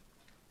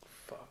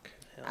 Fucking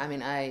hell. I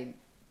mean, I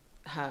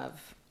have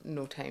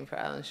no time for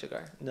Alan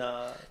Sugar.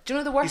 Nah. Do you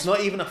know the worst? He's not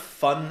even a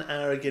fun,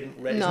 arrogant...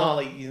 No. He's not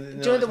like... Do you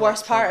know the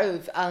worst part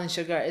of Alan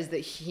Sugar is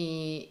that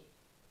he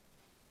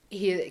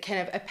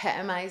kind of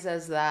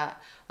epitomises that,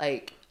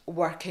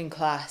 working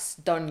class,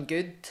 done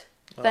good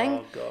thing.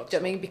 Oh God. Do you know what I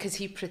mean? Because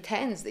he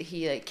pretends that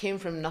he like came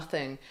from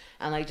nothing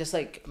and like just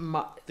like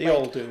They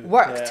all do.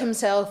 worked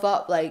himself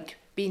up like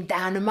being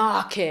down the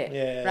market,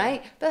 Yeah.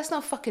 right? But that's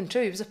not fucking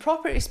true. He was a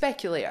property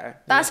speculator.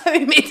 That's how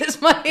he made his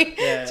money.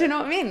 Yeah. Do you know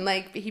what I mean?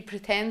 Like, but he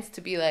pretends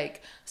to be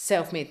like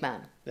self-made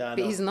man, Yeah, I but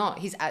know. he's not.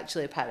 He's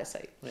actually a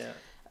parasite.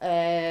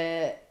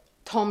 Yeah.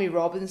 Tommy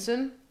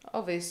Robinson,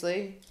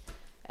 obviously,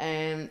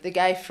 the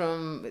guy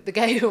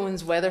who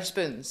owns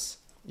Weatherspoons,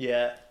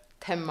 Yeah.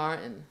 Tim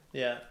Martin.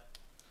 Yeah.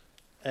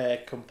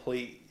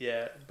 Complete.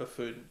 Yeah.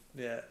 Buffoon.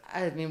 Yeah.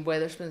 I mean,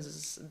 Weatherspoons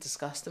is a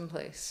disgusting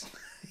place.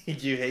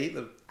 You hate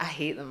them. I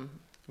hate them.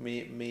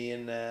 Me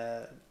and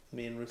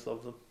Ruth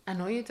love them. I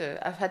know you do.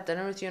 I've had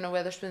dinner with you in a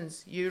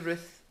Weatherspoons. You,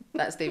 Ruth,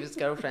 that's David's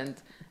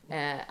girlfriend,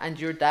 and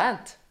your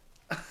dad.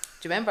 Do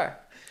you remember?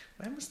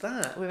 When was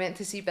that? We went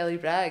to see Billy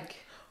Bragg.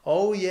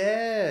 Oh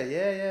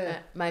yeah.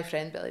 My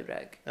friend Billy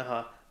Bragg.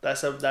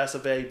 That's a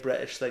very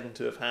British thing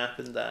to have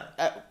happened.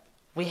 That.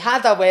 We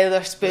had a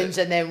Weatherspoons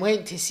and then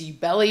went to see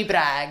Billy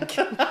Bragg.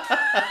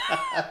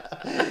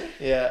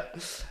 Yeah.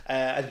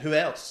 And who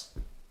else?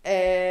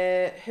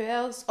 Who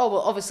else? Oh,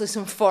 well, obviously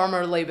some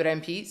former Labour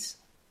MPs.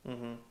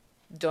 Mm-hmm.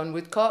 Don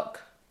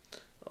Woodcock.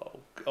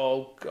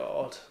 Oh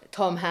God.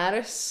 Tom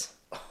Harris.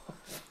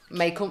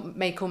 Michael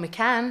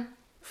McCann,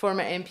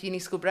 former MP in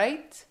East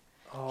Kilbride.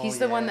 Oh, He's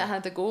the one that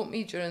had to go at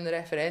me during the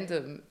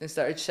referendum and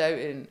started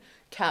shouting,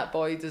 Cat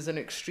Boyd is an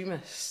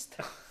extremist.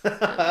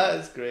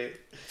 That's great.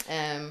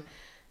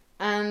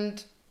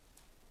 And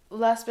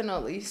last but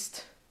not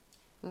least,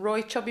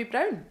 Roy Chubby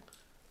Brown.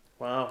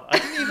 Wow. I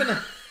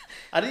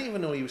didn't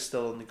even know he was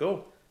still on the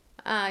go.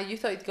 You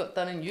thought he'd got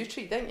done in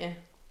U-Tree, didn't you?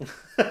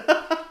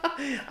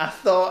 I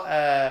thought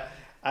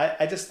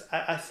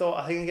I thought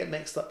I think I get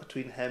mixed up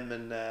between him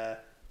and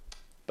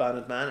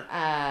Bernard Manning.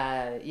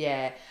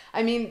 Yeah.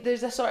 I mean,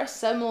 there's a sort of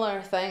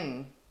similar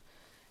thing.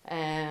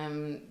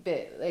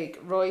 But like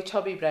Roy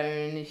Chubby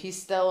Brown,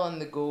 he's still on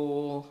the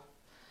go.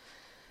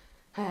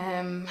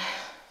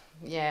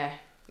 Yeah,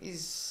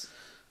 he's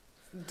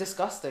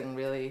disgusting,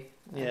 really.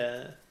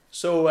 Yeah.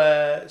 So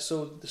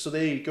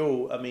there you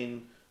go. I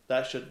mean,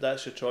 that's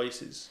your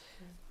choices.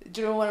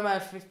 Do you know one of my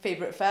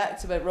favourite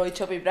facts about Roy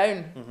Chubby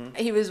Brown? Mm-hmm.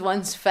 He was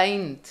once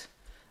fined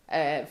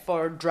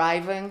for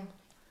driving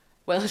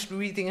whilst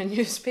reading a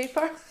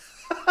newspaper.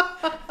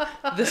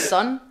 The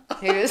Sun.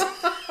 He was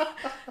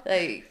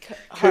like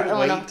Couldn't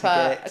hurtling wait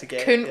up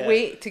couldn't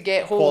wait to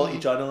get home. Quality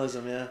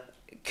journalism, yeah.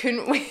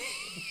 Couldn't wait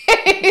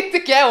to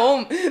get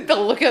home to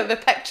look at the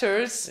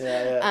pictures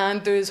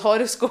and do his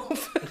horoscope.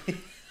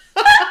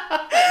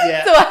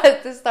 Yeah. So I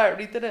had to start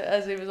reading it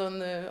as he was on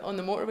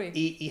the motorway.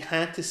 He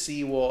had to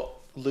see what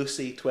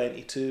Lucy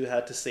 22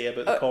 had to say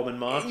about the common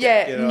market.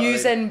 Yeah, you know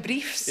news what I mean? in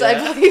briefs, I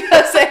believe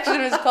that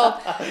section was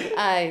called.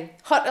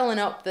 Hurtling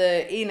up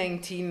the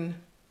A19,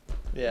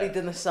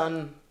 reading the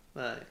Sun,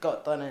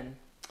 got done in.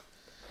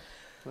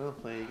 Well,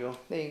 there you go.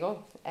 There you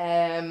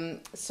go.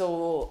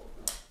 So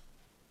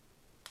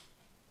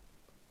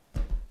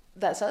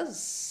that's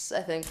us,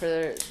 I think,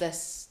 for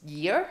this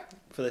year.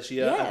 For this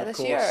year, Yeah, and of this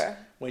course, year.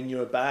 when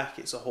you're back,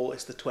 it's the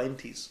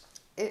 20s.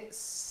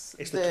 It's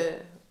the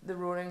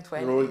Roaring 20s.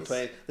 The Roaring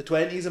 20s. The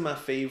 20s are my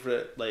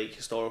favourite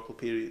historical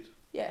period.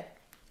 Yeah.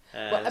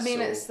 Well, I mean,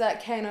 it's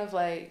that kind of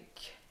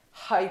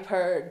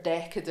hyper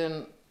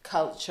decadent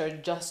culture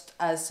just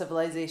as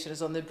civilization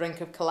is on the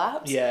brink of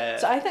collapse. Yeah.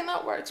 So I think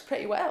that works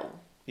pretty well.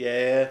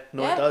 Yeah.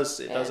 No, Yeah. it does.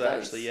 It does it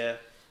actually. Yeah.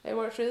 It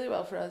works really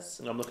well for us.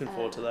 And I'm looking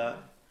forward to that.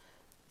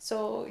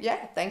 So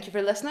yeah, thank you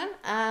for listening,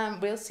 and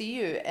we'll see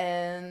you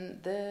in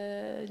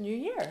the new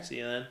year. See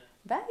you then.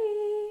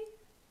 Bye.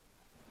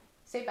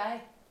 Say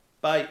bye.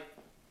 Bye.